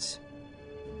 friends.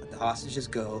 Let the hostages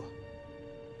go,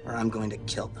 or I'm going to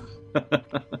kill them.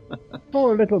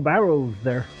 Poor little barrels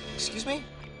there. Excuse me?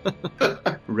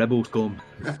 Rebel scum.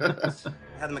 I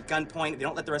have them at gunpoint. If you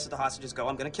don't let the rest of the hostages go,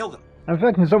 I'm going to kill them. I'm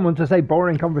expecting someone to say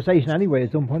boring conversation anyway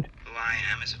at some point. Who I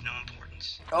am is of no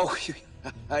importance. Oh,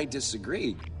 I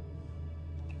disagree.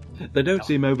 They don't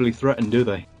seem overly threatened, do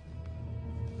they?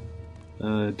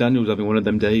 Daniel's having one of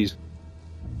them days.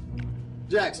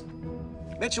 Jackson.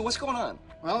 Mitchell, what's going on?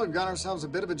 Well, we've got ourselves a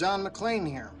bit of a John McClane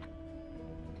here.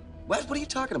 What are you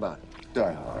talking about?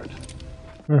 Die Hard.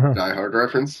 Die Hard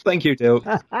reference. Thank you, Till.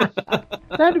 Hard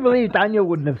to believe Daniel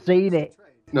wouldn't have seen it.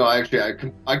 No,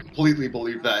 actually, I completely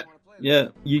believe that. Yeah,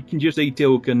 you can just see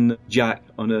Tilk and Jack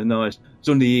on a nice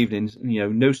Sunday evening. You know,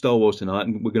 no Star Wars tonight,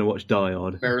 and we're going to watch Die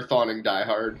Hard. Marathoning Die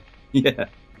Hard. Yeah.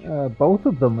 Both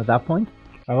of them at that point.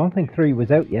 I don't think 3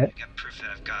 was out yet. I got proof that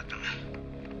I've got them.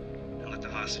 Don't let the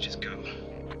hostages go.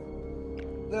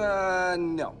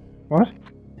 No. What?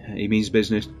 He means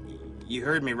business. You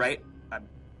heard me, right?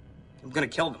 I'm gonna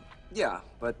kill them. Yeah,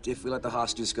 but if we let the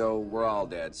hostages go, we're all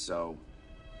dead, so...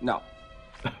 No.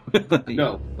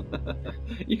 No.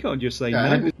 You can't just say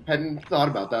yeah, no. I hadn't thought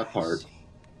about that part.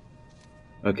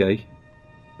 Okay.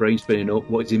 Brain spinning up.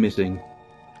 What is he missing?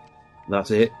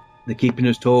 That's it. They're keeping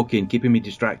us talking, keeping me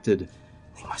distracted.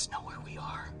 They must know where we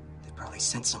are. They probably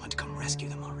sent someone to come rescue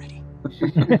them already.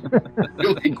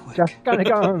 Really? Just kind of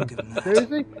gone.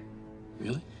 Seriously?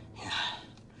 Really? Yeah.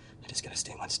 I just gotta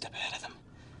stay one step ahead of them.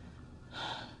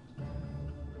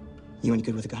 You any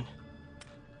good with a gun?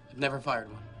 I've never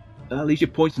fired one. At least you're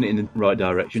pointing it in the right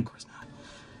direction. Of course not.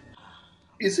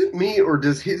 Is it me, or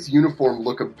does his uniform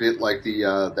look a bit like the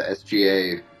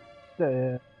SGA?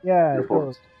 Yeah, it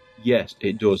does. Yes,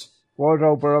 it does.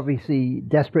 Wardrobe are obviously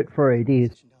desperate for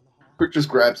ideas. Quick, just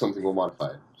grab something, we'll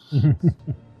modify it.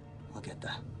 We'll get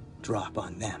the drop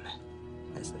on them,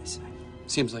 as they say.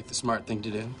 Seems like the smart thing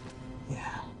to do.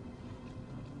 Yeah.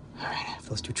 All right, if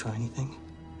those 2 try anything,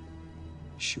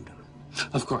 shoot them.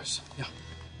 Of course, yeah.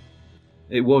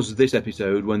 It was this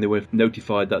episode when they were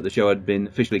notified that the show had been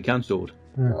officially cancelled.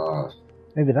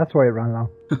 Maybe that's why it ran long.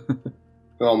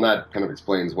 Well, and that kind of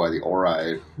explains why the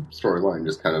Ori storyline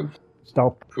just kind of...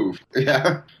 Stop. Poof.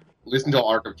 Yeah. At least until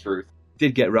Arc of Truth.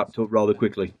 Did get wrapped up rather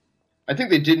quickly. I think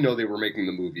they did know they were making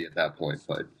the movie at that point,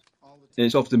 but...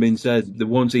 It's often been said, the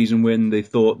one season when they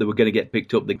thought they were going to get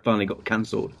picked up, they finally got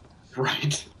cancelled.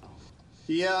 Right.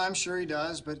 Yeah, I'm sure he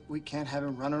does, but we can't have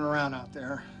him running around out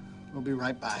there. We'll be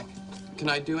right back. Can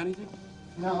I do anything?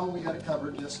 No, we got it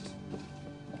covered. Just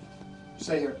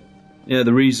stay here. Yeah,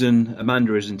 the reason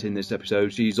Amanda isn't in this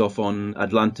episode, she's off on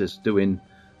Atlantis doing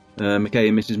McKay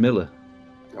and Mrs. Miller.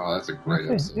 Oh, that's a great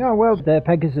episode. Yeah, well, the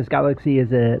Pegasus Galaxy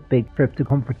is a big trip to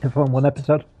comfort to film one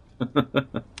episode.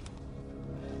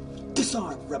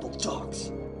 Disarm rebel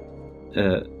dogs.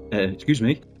 Excuse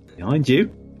me, behind you.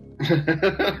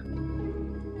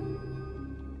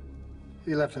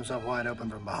 He left himself wide open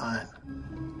from behind.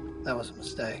 That was a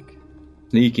mistake.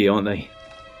 Sneaky, aren't they?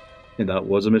 And that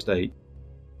was a mistake.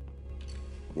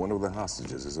 One of the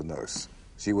hostages is a nurse.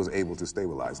 She was able to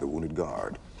stabilize the wounded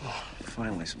guard. Oh,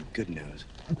 finally, some good news.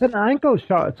 It's an ankle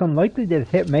shot. It's unlikely to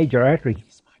hit major artery.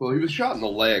 Well, he was shot in the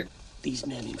leg. These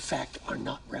men, in fact, are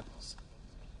not rebels,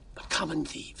 but common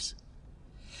thieves.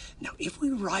 Now, if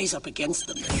we rise up against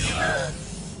them...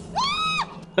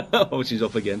 Oh, she's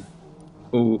off again.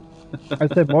 Oh. I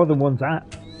said more than one's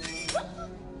at.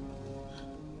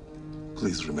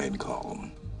 Please remain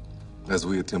calm as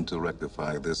we attempt to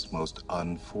rectify this most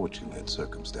unfortunate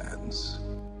circumstance.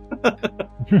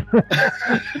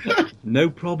 No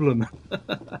problem.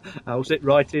 I'll sit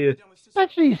right here. It's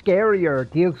actually scarier.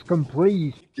 Teal'c's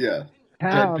complete. Yeah.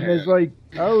 Calm Deadpan. is like,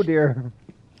 oh dear.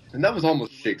 And that was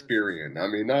almost Shakespearean. I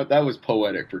mean, that was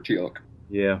poetic for Teal'c.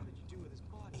 Yeah.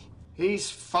 He's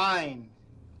fine.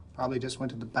 Probably just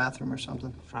went to the bathroom or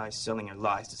something. Probably selling your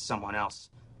lies to someone else.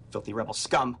 Filthy rebel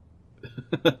scum.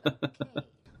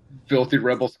 Filthy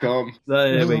rebel scum.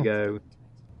 There we go.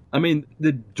 I mean,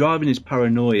 they're driving his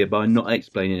paranoia by not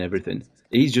explaining everything.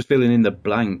 He's just filling in the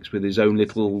blanks with his own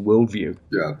little worldview.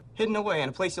 Yeah. Hidden away in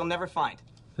a place you'll never find.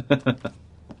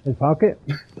 His pocket?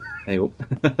 Hey, up.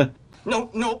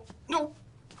 No.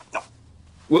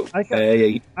 Whoop. I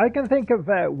can think of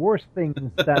worse things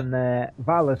than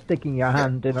Vala sticking your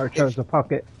hand in her trouser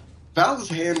pocket. Val's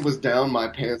hand was down my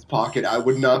pants pocket. I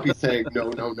would not be saying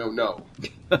no.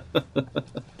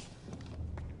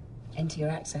 Enter your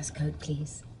access code,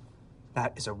 please.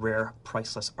 That is a rare,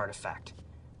 priceless artifact.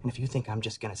 And if you think I'm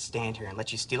just gonna stand here and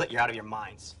let you steal it, you're out of your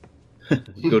minds.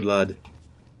 Good lad.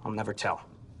 I'll never tell.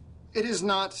 It is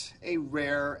not a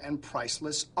rare and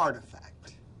priceless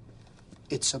artifact.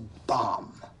 It's a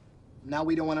bomb. Now,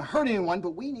 we don't want to hurt anyone,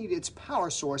 but we need its power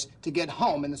source to get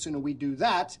home, and the sooner we do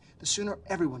that, the sooner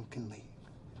everyone can leave.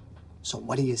 So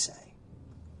what do you say?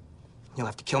 You'll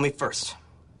have to kill me first.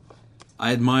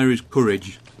 I admire his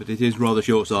courage, but it is rather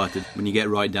short-sighted when you get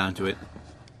right down to it.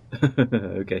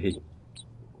 Okay.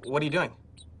 What are you doing?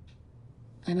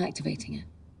 I'm activating it.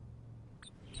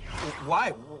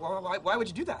 Why? Why would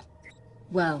you do that?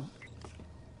 Well,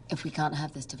 if we can't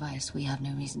have this device, we have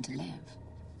no reason to live.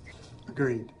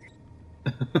 Agreed.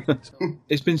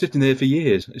 It's been sitting there for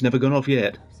years. It's never gone off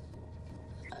yet.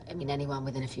 I mean, anyone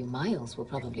within a few miles will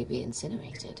probably be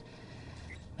incinerated.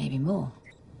 Maybe more.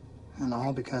 And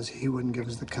all because he wouldn't give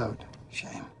us the code.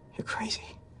 Shame. You're crazy.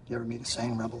 You ever meet a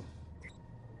sane rebel?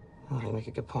 Well, you make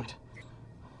a good point.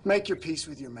 Make your peace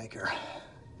with your maker.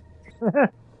 You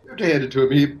have to hand it to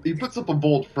him. He puts up a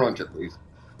bold front, at least.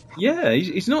 Yeah,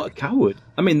 he's not a coward.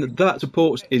 I mean, that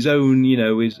supports his own,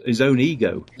 his own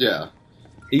ego. Yeah.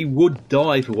 He would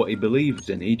die for what he believes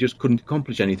in. He just couldn't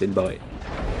accomplish anything by it.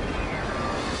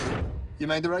 You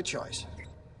made the right choice.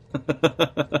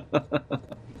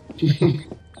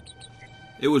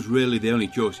 It was really the only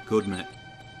choice he could make.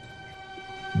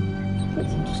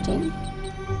 That's interesting.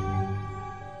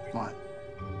 What?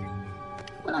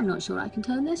 Well, I'm not sure I can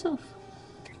turn this off.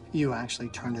 You actually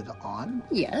turned it on?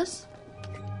 Yes.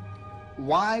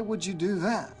 Why would you do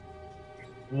that?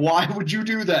 Why would you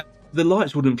do that? The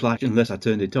lights wouldn't flash unless I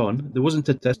turned it on. There wasn't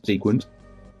a test sequence.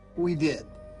 We did.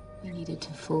 We needed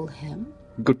to fool him.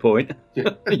 Good point.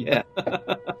 Yeah.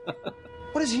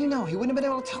 What does he know? He wouldn't have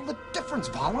been able to tell the difference,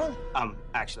 Vala.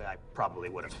 Actually, I probably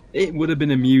would have. It would have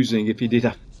been amusing if he did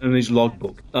have on his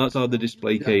logbook outside the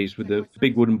display case with the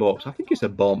big wooden box. I think it's a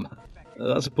bomb.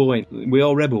 That's the point. We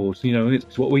are rebels,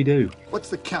 it's what we do. What's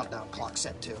the countdown clock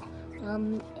set to?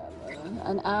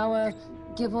 An hour,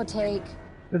 give or take.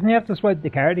 Doesn't he have to swipe the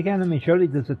card again? I mean, surely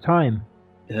there's a time.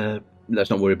 Let's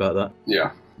not worry about that.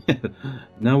 Yeah.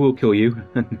 Now we'll kill you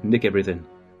and nick everything.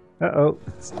 Uh-oh.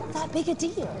 It's not that big a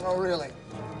deal. Oh, really?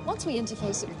 Once we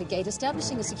interface it with the gate,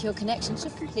 establishing a secure connection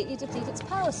should completely deplete its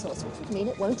power source, which would mean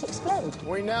it won't explode.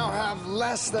 We now have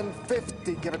less than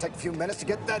 50, give or take a few minutes to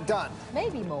get that done.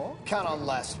 Maybe more. Count on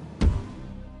less.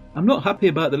 I'm not happy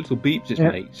about the little beeps it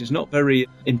makes. It's not very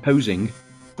imposing.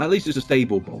 At least it's a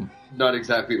stable bomb. Not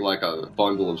exactly like a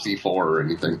bundle of C4 or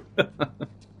anything.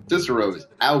 Cicero is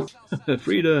out.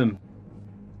 Freedom.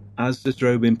 Has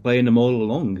Cicero been playing them all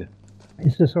along?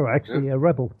 Is Cicero actually a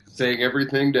rebel? Saying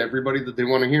everything to everybody that they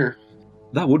want to hear.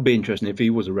 That would be interesting if he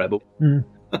was a rebel. Mm.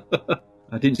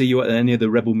 I didn't see you at any of the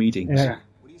rebel meetings. Yeah.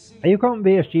 Are you calling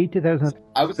BSG 2000?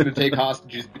 I was going to take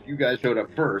hostages, but you guys showed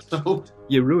up first, so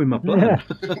You ruined my plan.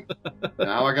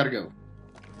 now I gotta go.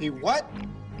 He what?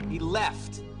 He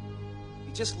left.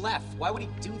 He just left. Why would he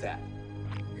do that?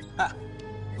 Ha.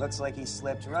 Looks like he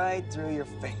slipped right through your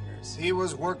fingers. He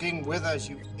was working with us,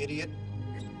 you idiot.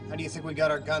 How do you think we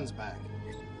got our guns back?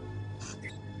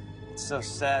 It's so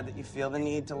sad that you feel the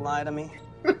need to lie to me.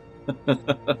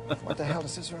 What the hell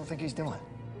does Cicero think he's doing?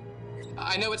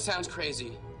 I know it sounds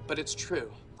crazy, but it's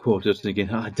true. Quarter's thinking,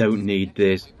 I don't need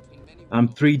this. I'm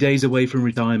 3 days away from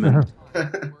retirement.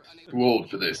 Too old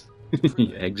for this.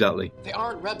 Yeah, exactly. They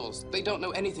aren't rebels. They don't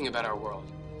know anything about our world.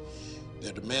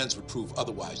 Their demands would prove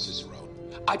otherwise, Cicero.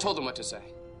 I told them what to say.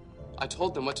 I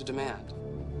told them what to demand.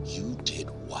 You did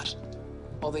what?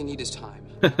 All they need is time.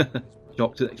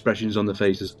 Shocked expressions on the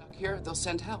faces. Here, they'll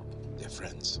send help. They're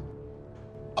friends.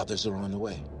 Others are on the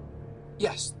way.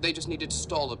 Yes, they just needed to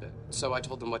stall a bit, so I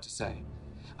told them what to say.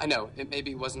 I know, it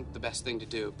maybe wasn't the best thing to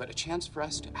do, but a chance for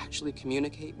us to actually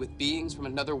communicate with beings from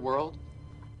another world.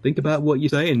 Think about what you're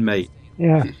saying, mate.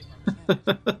 Yeah.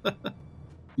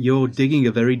 You're digging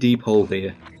a very deep hole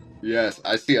here. Yes,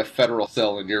 I see a federal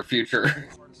cell in your future.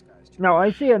 Now,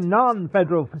 I see a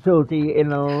non-federal facility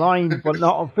in a aligned but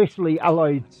not officially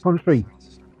allied country.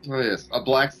 Oh yes, a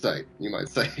black site, you might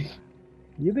say.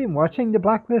 You've been watching The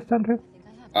Blacklist, Andrew?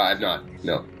 I've not,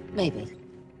 no. Maybe.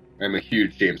 I'm a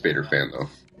huge James Bader fan, though.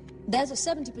 There's a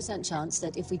 70% chance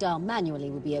that if we dial manually,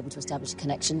 we'll be able to establish a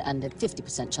connection, and a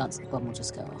 50% chance the bomb will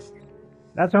just go off.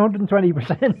 That's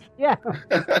 120%. Yeah.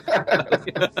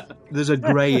 There's a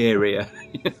grey area.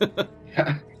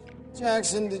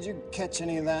 Jackson, did you catch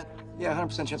any of that? Yeah,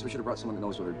 100% chance we should have brought someone who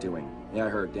knows what they're doing. Yeah, I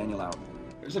heard. Daniel out.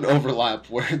 There's an overlap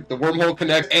where the wormhole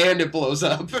connects and it blows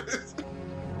up.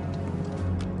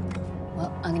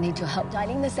 Well, I'm going to need your help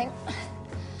dialing this thing.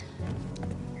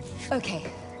 Okay.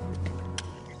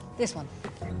 This one.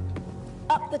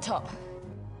 Up the top.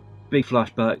 Big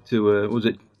flashback to, was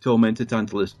it Tormentor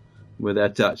Tantalus, where they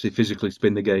had to actually physically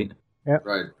spin the gate. Yep.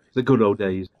 Right. The good old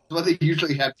days. Well, they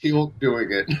usually have Teal'c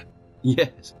doing it.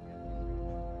 Yes.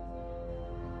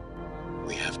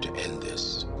 We have to end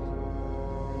this.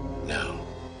 Now.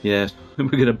 Yes. We're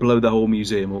going to blow the whole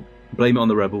museum up. Blame it on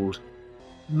the rebels.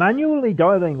 Manually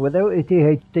dialing without a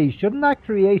THD, shouldn't that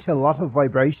create a lot of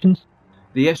vibrations?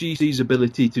 The SGC's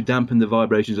ability to dampen the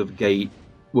vibrations of a gate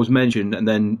was mentioned and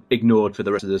then ignored for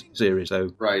the rest of the series.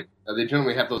 So Right. They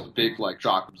generally have those big, like,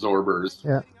 shock absorbers.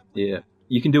 Yeah. Yeah.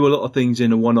 You can do a lot of things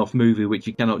in a one-off movie which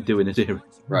you cannot do in a series.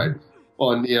 Right.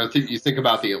 Well, and, you think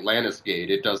about the Atlantis gate,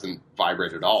 it doesn't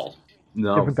vibrate at all.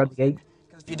 No. Different kind of gate.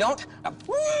 If you don't,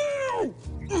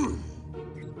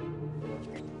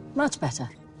 Much better.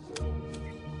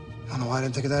 I don't know why I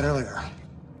didn't think of that earlier.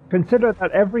 Consider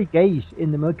that every gate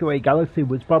in the Milky Way galaxy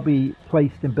was probably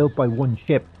placed and built by one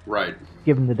ship. Right.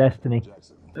 Given the destiny.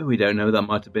 Oh, we don't know. That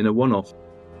might have been a one-off.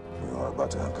 We are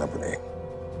about to have company.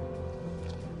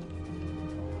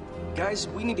 Guys,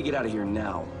 we need to get out of here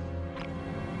now.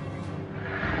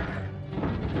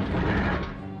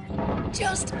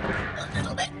 Just a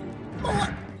little bit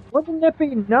more. Wouldn't it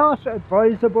be not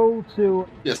advisable to...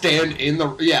 Yeah, stand in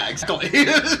the... Yeah, exactly.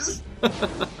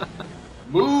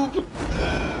 Move!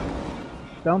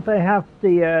 Don't they have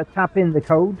to tap in the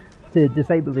code to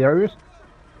disable the iris?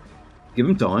 Give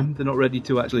them time. They're not ready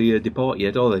to actually depart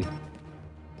yet, are they?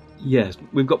 Yes,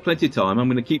 we've got plenty of time. I'm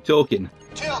going to keep talking.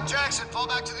 Till, Jackson, fall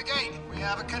back to the gate. We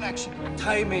have a connection.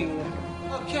 Timing.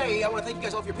 Okay, I want to thank you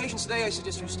guys all for your patience today. I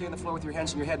suggest you stay on the floor with your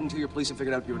hands in your head until your police have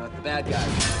figured out you're not the bad guy.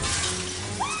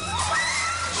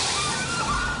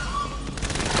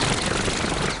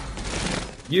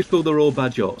 Useful, they're all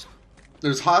bad shots.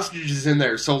 There's hostages in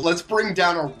there, so let's bring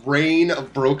down a rain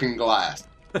of broken glass.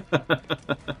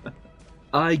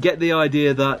 I get the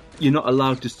idea that you're not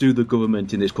allowed to sue the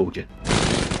government in this culture.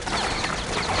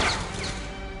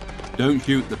 Don't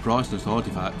shoot the priceless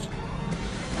artifacts.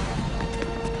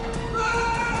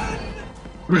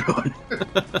 Run!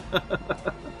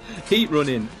 Keep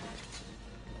running.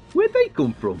 Where'd they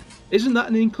come from? Isn't that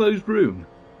an enclosed room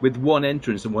with one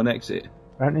entrance and one exit?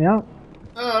 Apparently not.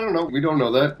 I don't know. We don't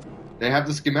know that. They have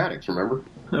the schematics, remember?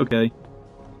 Okay.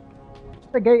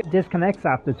 The gate disconnects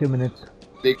after 2 minutes.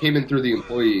 They came in through the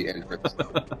employee entrance.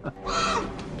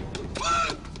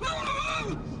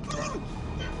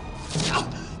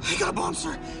 I got a bomb,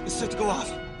 sir. It's set to go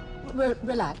off.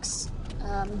 Relax.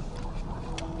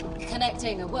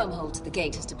 Connecting a wormhole to the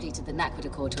gate has depleted the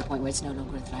Naquita core to a point where it's no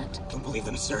longer a threat. Don't believe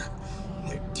them, sir.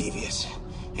 They're devious.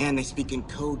 And they speak in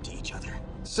code to each other.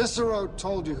 Cicero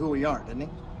told you who we are, didn't he?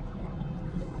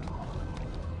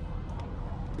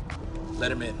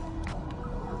 Let him in.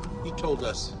 He told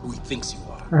us who he thinks you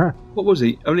are. What was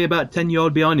he? Only about 10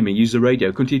 yards behind him, he used the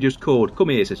radio. Couldn't he just called, "Come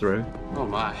here, Cicero"? Oh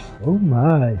my. Oh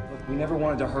my. Look, we never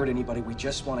wanted to hurt anybody. We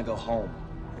just want to go home.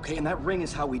 Okay, and that ring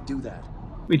is how we do that.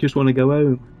 We just want to go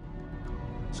home.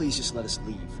 Please just let us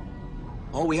leave.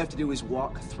 All we have to do is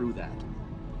walk through that.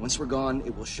 Once we're gone,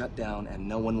 it will shut down and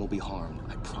no one will be harmed.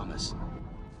 I promise.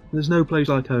 There's no place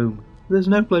like home. There's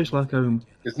no place like home.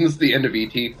 Isn't this the end of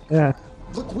E.T.? Yeah.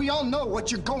 Look, we all know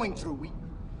what you're going through.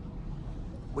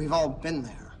 We've all been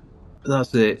there.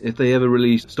 That's it. If they ever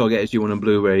release Stargate SG-1 on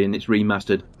Blu-ray and it's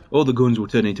remastered, all the guns will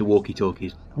turn into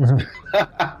walkie-talkies.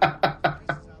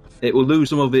 It will lose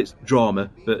some of its drama,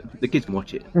 but the kids can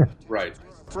watch it. Right.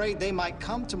 Afraid they might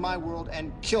come to my world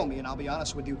and kill me, and I'll be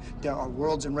honest with you, there are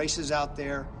worlds and races out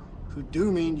there who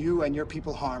do mean you and your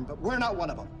people harm, but we're not one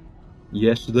of them.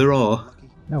 Yes, there are.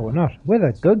 No, we're not. We're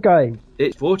the good guys.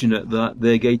 It's fortunate that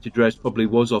their gate address probably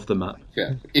was off the map.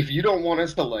 Yeah. If you don't want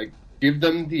us to, give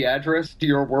them the address to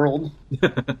your world.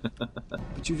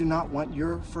 But you do not want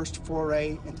your first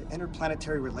foray into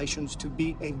interplanetary relations to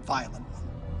be a violent one.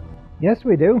 Yes,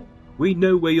 we do. We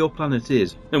know where your planet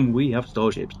is, and we have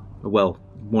starships. Well,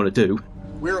 one or two.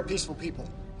 We're a peaceful people,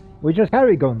 We just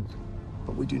carry guns.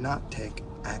 but we do not take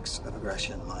acts of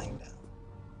aggression lying down.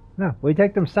 No, we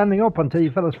take them standing up until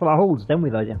you fill us full of holes, then we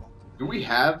light you. Do we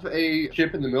have a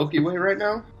ship in the Milky Way right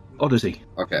now? Odyssey.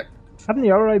 Okay. Haven't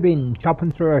the Ori been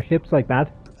chopping through our ships like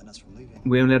that?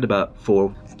 We only had about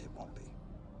 4.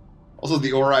 Also,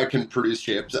 the Ori can produce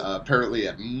ships, apparently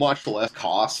at much less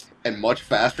cost and much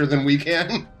faster than we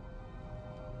can.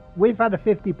 We've had a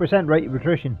 50% rate of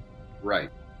attrition. Right.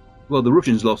 Well, the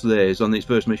Russians lost theirs on its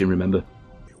first mission, remember?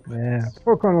 Yeah,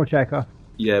 poor Colonel Chekhov.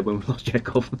 Yeah, when we lost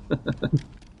Chekhov.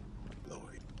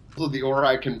 So the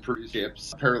Ori can produce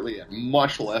ships, apparently at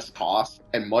much less cost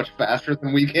and much faster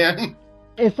than we can.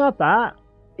 It's not that.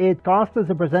 It costs us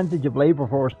a percentage of labour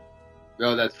force.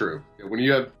 No, that's true. When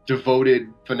you have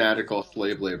devoted, fanatical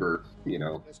slave labor, it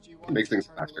makes things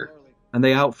faster. And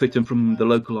they outfit them from the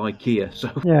local IKEA, so...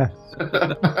 Yeah.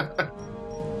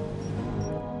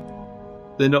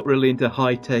 They're not really into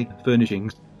high-tech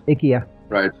furnishings. IKEA.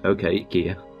 Right. Okay,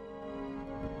 IKEA.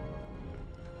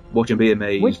 Watch and be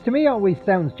amazed. Which to me always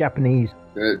sounds Japanese.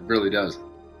 It really does.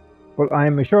 But I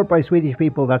am assured by Swedish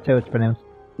people that's how it's pronounced.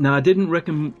 Now, I didn't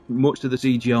reckon much to the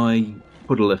CGI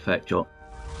puddle effect shot.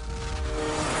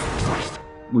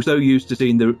 We're so used to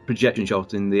seeing the projection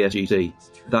shot in the SGC,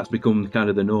 that's become kind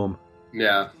of the norm.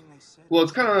 Yeah. Well,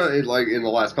 it's kind of like in the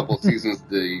last couple of seasons,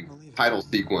 the title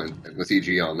sequence and the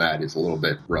CG on that is a little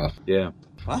bit rough. Yeah.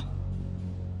 What?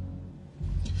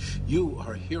 You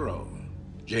are a hero,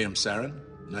 J.M. Saren,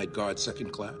 Night Guard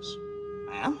 2nd Class.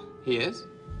 I am? He is?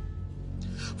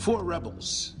 4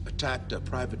 rebels attacked a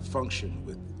private function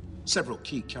with several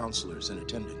key counselors in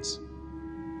attendance.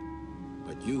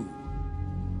 But you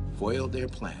foiled their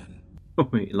plan. Oh,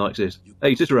 he likes this.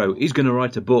 Hey, Cicero, he's going to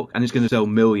write a book and it's going to sell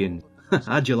millions.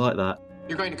 How'd you like that?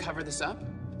 You're going to cover this up?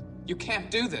 You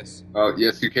can't do this. Oh,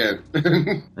 yes, you can.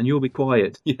 And you'll be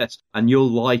quiet, yes, and you'll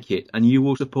like it, and you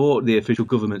will support the official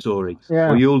government story.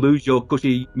 Yeah. Or you'll lose your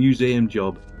cushy museum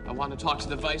job. I want to talk to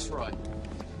the Viceroy.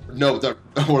 No,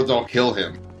 or they'll kill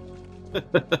him.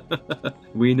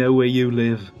 We know where you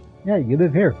live. Yeah, you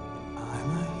live here.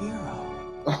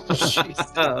 Oh,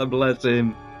 jeez. Bless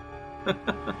him.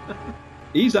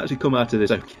 He's actually come out of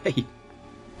this okay.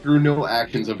 Through no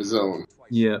actions of his own.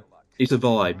 Yeah, he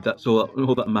survived. That's all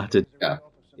that mattered. Yeah.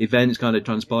 Events kind of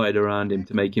transpired around him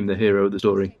to make him the hero of the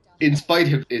story. In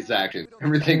spite of his actions,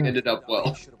 everything ended up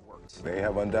well. They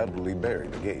have undoubtedly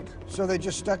buried the gate. So they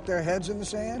just stuck their heads in the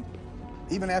sand?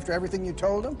 Even after everything you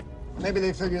told them? Maybe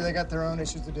they figure they got their own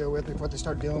issues to deal with before they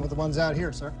start dealing with the ones out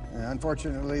here, sir.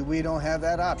 Unfortunately, we don't have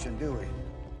that option, do we?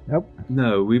 Nope.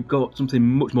 No, we've got something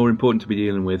much more important to be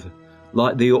dealing with.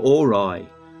 Like the Ori.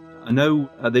 I know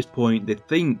at this point they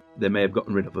think they may have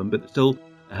gotten rid of them, but there's still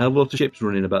a hell of a lot of ships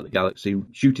running about the galaxy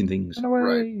shooting things.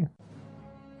 Right.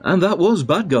 And that was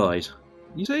Bad Guys.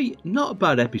 You see, not a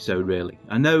bad episode really.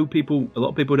 I know a lot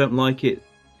of people don't like it.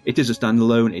 It is a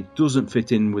standalone, it doesn't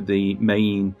fit in with the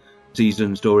main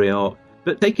season story arc,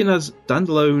 but taken as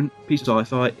standalone piece of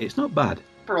sci-fi, it's not bad.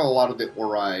 For a lot of the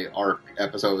Ori arc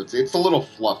episodes, it's a little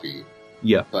fluffy.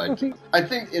 Yeah. But I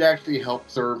think it actually helped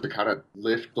serve to kind of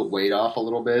lift the weight off a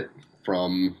little bit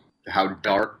from how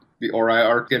dark the Ori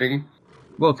arc getting.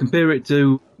 Well, compare it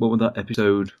to, what was that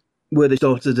episode, where they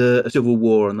started a civil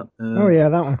war on that. Oh yeah,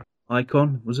 that one.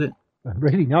 Icon, was it?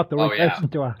 Really not the right person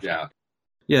to ask. Yeah.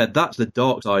 Yeah, that's the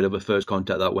dark side of a First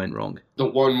Contact that went wrong. The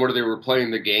one where they were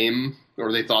playing the game,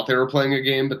 or they thought they were playing a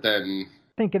game, but then...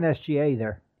 Thinking SGA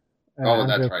there. Oh,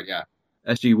 that's right, yeah.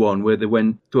 SG-1, where they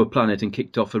went to a planet and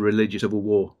kicked off a religious civil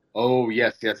war. Oh,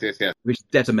 yes. Which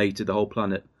decimated the whole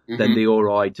planet. Mm-hmm. Then the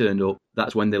Ori turned up.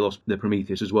 That's when they lost their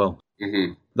Prometheus as well.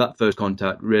 Mm-hmm. That first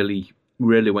contact really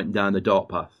went down the dark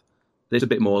path. It's a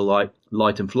bit more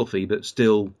light and fluffy, but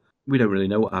still, we don't really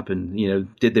know what happened. You know,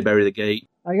 did they bury the gate?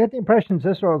 I get the impression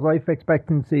Cicero's life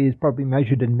expectancy is probably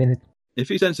measured in minutes. If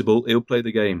he's sensible, he'll play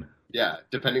the game. Yeah,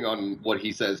 depending on what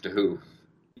he says to who.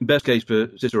 Best case for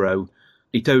Cicero,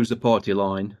 he toes the party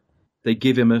line. They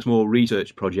give him a small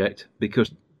research project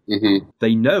because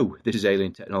they know this is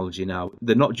alien technology now.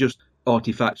 They're not just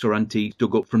artifacts or antiques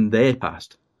dug up from their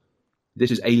past.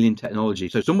 This is alien technology.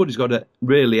 So somebody's got to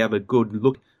really have a good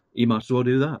look. He might as well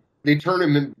do that. They turn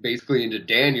him basically into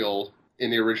Daniel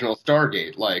in the original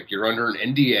Stargate. Like, you're under an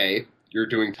NDA, you're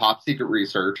doing top secret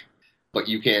research, but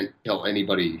you can't tell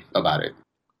anybody about it.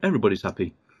 Everybody's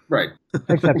happy. Right.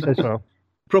 Except Cicero.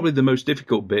 Probably the most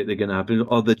difficult bit they're going to have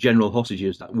are the general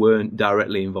hostages that weren't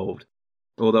directly involved.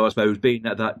 Although I suppose being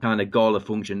at that kind of gala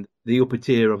function, the upper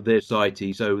tier of their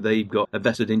society, so they've got a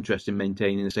vested interest in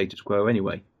maintaining the status quo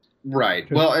anyway.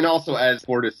 Right. Well, and also, as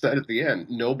Fortis said at the end,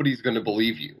 nobody's going to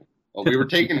believe you. Well, we were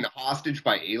taken hostage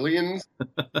by aliens.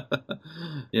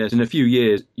 Yes, in a few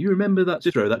years, you remember that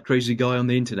Cicero, that crazy guy on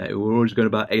the internet who were always going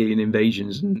about alien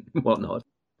invasions and whatnot?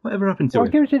 Whatever happened to him?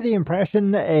 It gives you the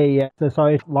impression a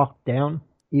society locked down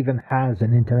even has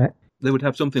an internet. They would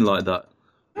have something like that.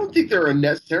 I don't think they're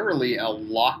necessarily a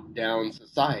lockdown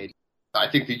society. I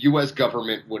think the U.S.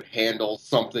 government would handle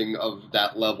something of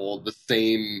that level the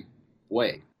same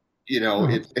way. You know,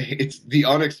 it's the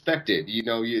unexpected. You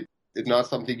know, it's not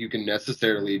something you can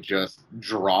necessarily just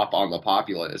drop on the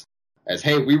populace as,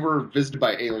 hey, we were visited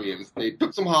by aliens. They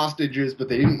took some hostages, but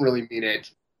they didn't really mean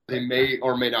it. They may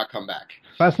or may not come back.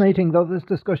 Fascinating though this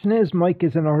discussion is, Mike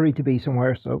is in a hurry to be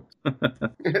somewhere, so...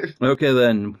 Okay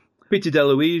then. Peter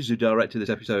DeLuise, who directed this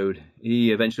episode,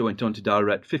 he eventually went on to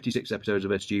direct 56 episodes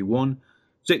of SG-1,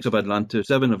 6 of Atlanta,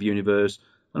 7 of Universe,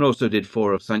 and also did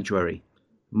 4 of Sanctuary.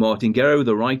 Martin Guerrero,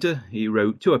 the writer, he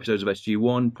wrote 2 episodes of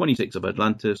SG-1, 26 of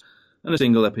Atlantis, and a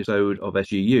single episode of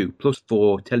SGU, plus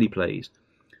 4 teleplays.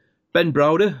 Ben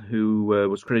Browder, who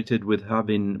was credited with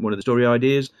having one of the story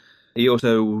ideas, he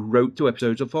also wrote 2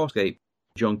 episodes of Farscape,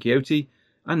 John Quixote,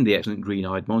 and The Excellent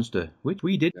Green-Eyed Monster, which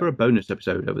we did for a bonus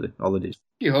episode over the holidays.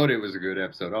 Quixote was a good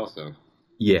episode also.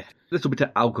 Yeah, a little bit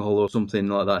of alcohol or something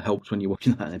like that helps when you're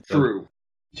watching that episode. True.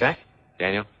 Jack?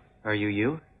 Daniel? Are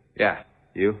you? Yeah,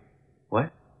 you?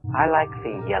 What? I like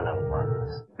the yellow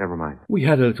ones. Never mind. We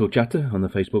had a little chatter on the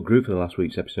Facebook group for the last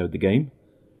week's episode, The Game.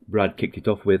 Brad kicked it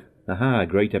off with, aha,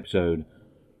 great episode.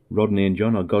 Rodney and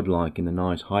John are godlike in the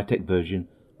nice high-tech version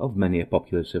of many a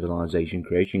popular Civilization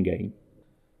creation game.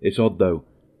 It's odd though.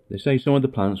 They say some of the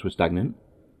planets were stagnant,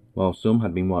 while some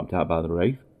had been wiped out by the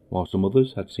Wraith, while some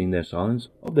others had seen their signs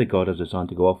of their god as a sign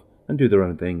to go off and do their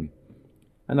own thing.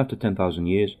 And after 10,000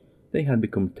 years, they had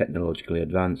become technologically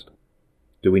advanced.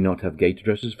 Do we not have gate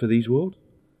addresses for these worlds?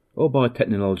 Or by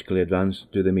technologically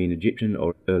advanced, do they mean Egyptian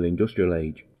or early industrial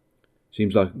age?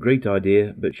 Seems like a great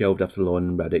idea, but shelved after Lauren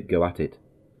and Raddick go at it.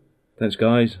 Thanks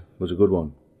guys, was a good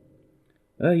one.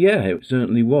 Yeah, it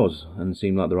certainly was, and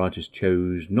seemed like the writers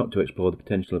chose not to explore the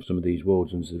potential of some of these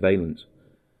worlds under surveillance.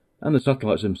 And the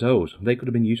satellites themselves, they could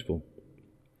have been useful.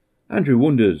 Andrew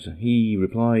wonders, he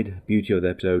replied, beauty of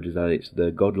the episode is that it's the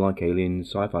godlike alien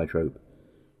sci-fi trope,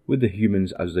 with the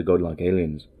humans as the godlike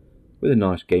aliens, with a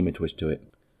nice gamer twist to it.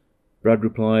 Brad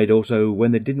replied also,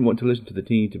 when they didn't want to listen to the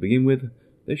team to begin with,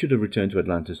 they should have returned to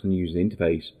Atlantis and used the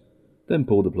interface, then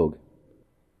pulled the plug.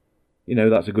 You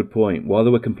know, that's a good point. While they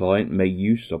were compliant, made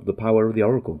use of the power of the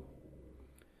Oracle.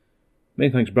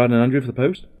 Many thanks Brad and Andrew for the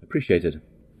post. Appreciated.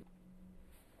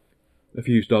 A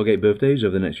few Stargate birthdays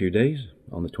over the next few days.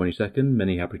 On the 22nd,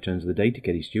 many happy returns of the day to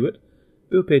Katie Stewart,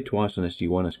 who appeared twice on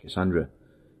SG-1 as Cassandra,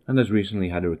 and has recently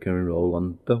had a recurring role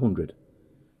on The 100.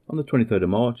 On the 23rd of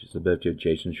March, it's the birthday of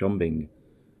Jason Schombing,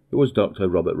 who was Dr.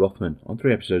 Robert Rothman on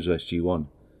 3 episodes of SG-1,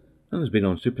 and has been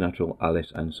on Supernatural,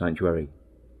 Alice and Sanctuary.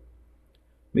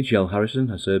 Michelle Harrison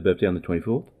has her birthday on the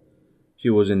 24th. She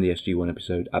was in the SG-1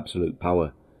 episode Absolute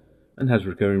Power, and has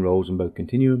recurring roles on both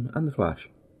Continuum and The Flash.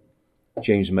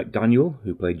 James McDaniel,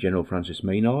 who played General Francis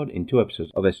Maynard in 2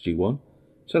 episodes of SG-1,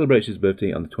 celebrates his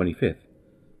birthday on the 25th,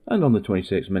 and on the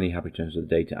 26th many happy returns of the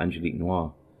day to Angelique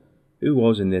Noir, who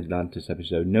was in the Atlantis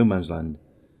episode No Man's Land,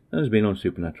 and has been on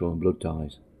Supernatural and Blood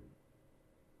Ties.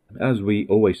 As we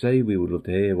always say, we would love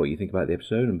to hear what you think about the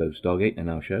episode on both Stargate and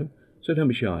our show, so don't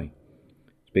be shy.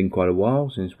 It's been quite a while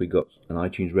since we got an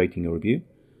iTunes rating or review,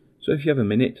 so if you have a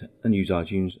minute and use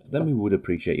iTunes, then we would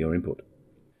appreciate your input.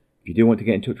 If you do want to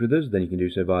get in touch with us, then you can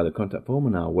do so via the contact form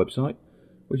on our website,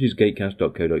 which is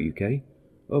gatecast.co.uk,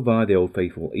 or via the old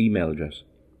faithful email address,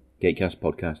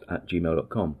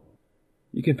 gatecastpodcast@gmail.com.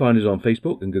 You can find us on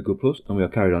Facebook and Google+, and we are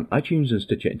carried on iTunes and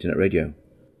Stitcher Internet Radio.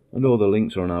 And all the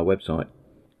links are on our website,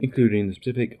 including the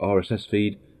specific RSS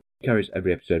feed that carries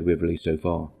every episode we've released so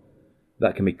far.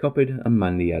 That can be copied and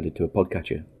manually added to a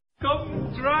podcatcher.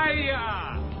 Come try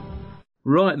ya!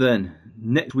 Right then,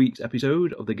 next week's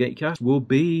episode of the Gatecast will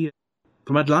be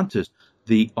from Atlantis,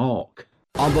 the Ark.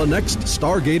 On the next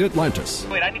Stargate Atlantis,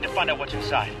 Wait, I need to find out what's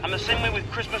inside. I'm the same way with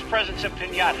Christmas presents and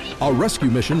piñatas. a rescue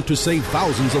mission to save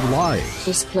thousands of lives.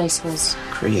 This place was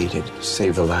Created to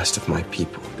save the last of my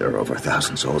people. There are over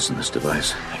 1,000 souls in this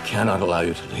device. I cannot allow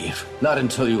you to leave. Not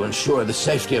until you ensure the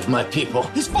safety of my people.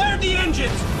 He's fired the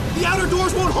engines! The outer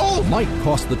doors won't hold! Might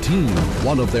cost the team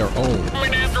one of their own. I'm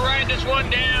gonna have to ride this one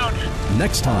down.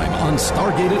 Next time on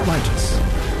Stargate Atlantis.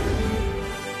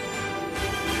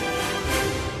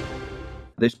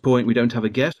 At this point, we don't have a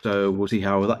guest, so we'll see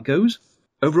how that goes.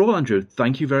 Overall, Andrew,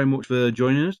 thank you very much for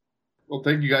joining us. Well,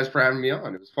 thank you guys for having me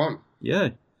on. It was fun. Yeah,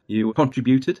 you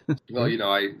contributed. Well, you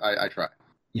know, I try.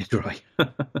 You try.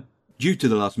 Due to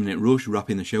the last-minute rush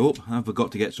wrapping the show up, I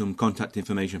forgot to get some contact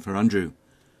information for Andrew.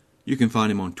 You can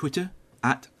find him on Twitter,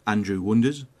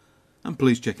 @AndrewWonders, and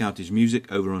please check out his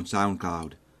music over on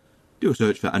SoundCloud. Do a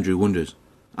search for Andrew Wonders,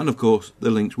 and of course,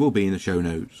 the links will be in the show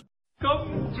notes.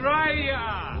 Come try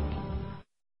ya!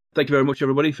 Thank you very much,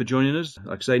 everybody, for joining us.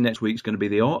 Like I say, next week's going to be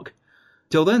the Ark.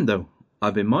 Till then, though,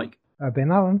 I've been Mike. I've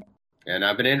been Alan. And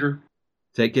I've been Andrew.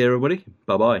 Take care, everybody.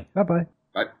 Bye-bye. Bye-bye.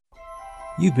 Bye.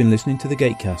 You've been listening to The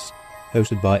Gatecast,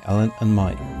 hosted by Alan and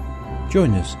Mike.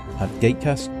 Join us at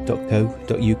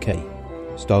gatecast.co.uk.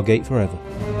 Stargate forever.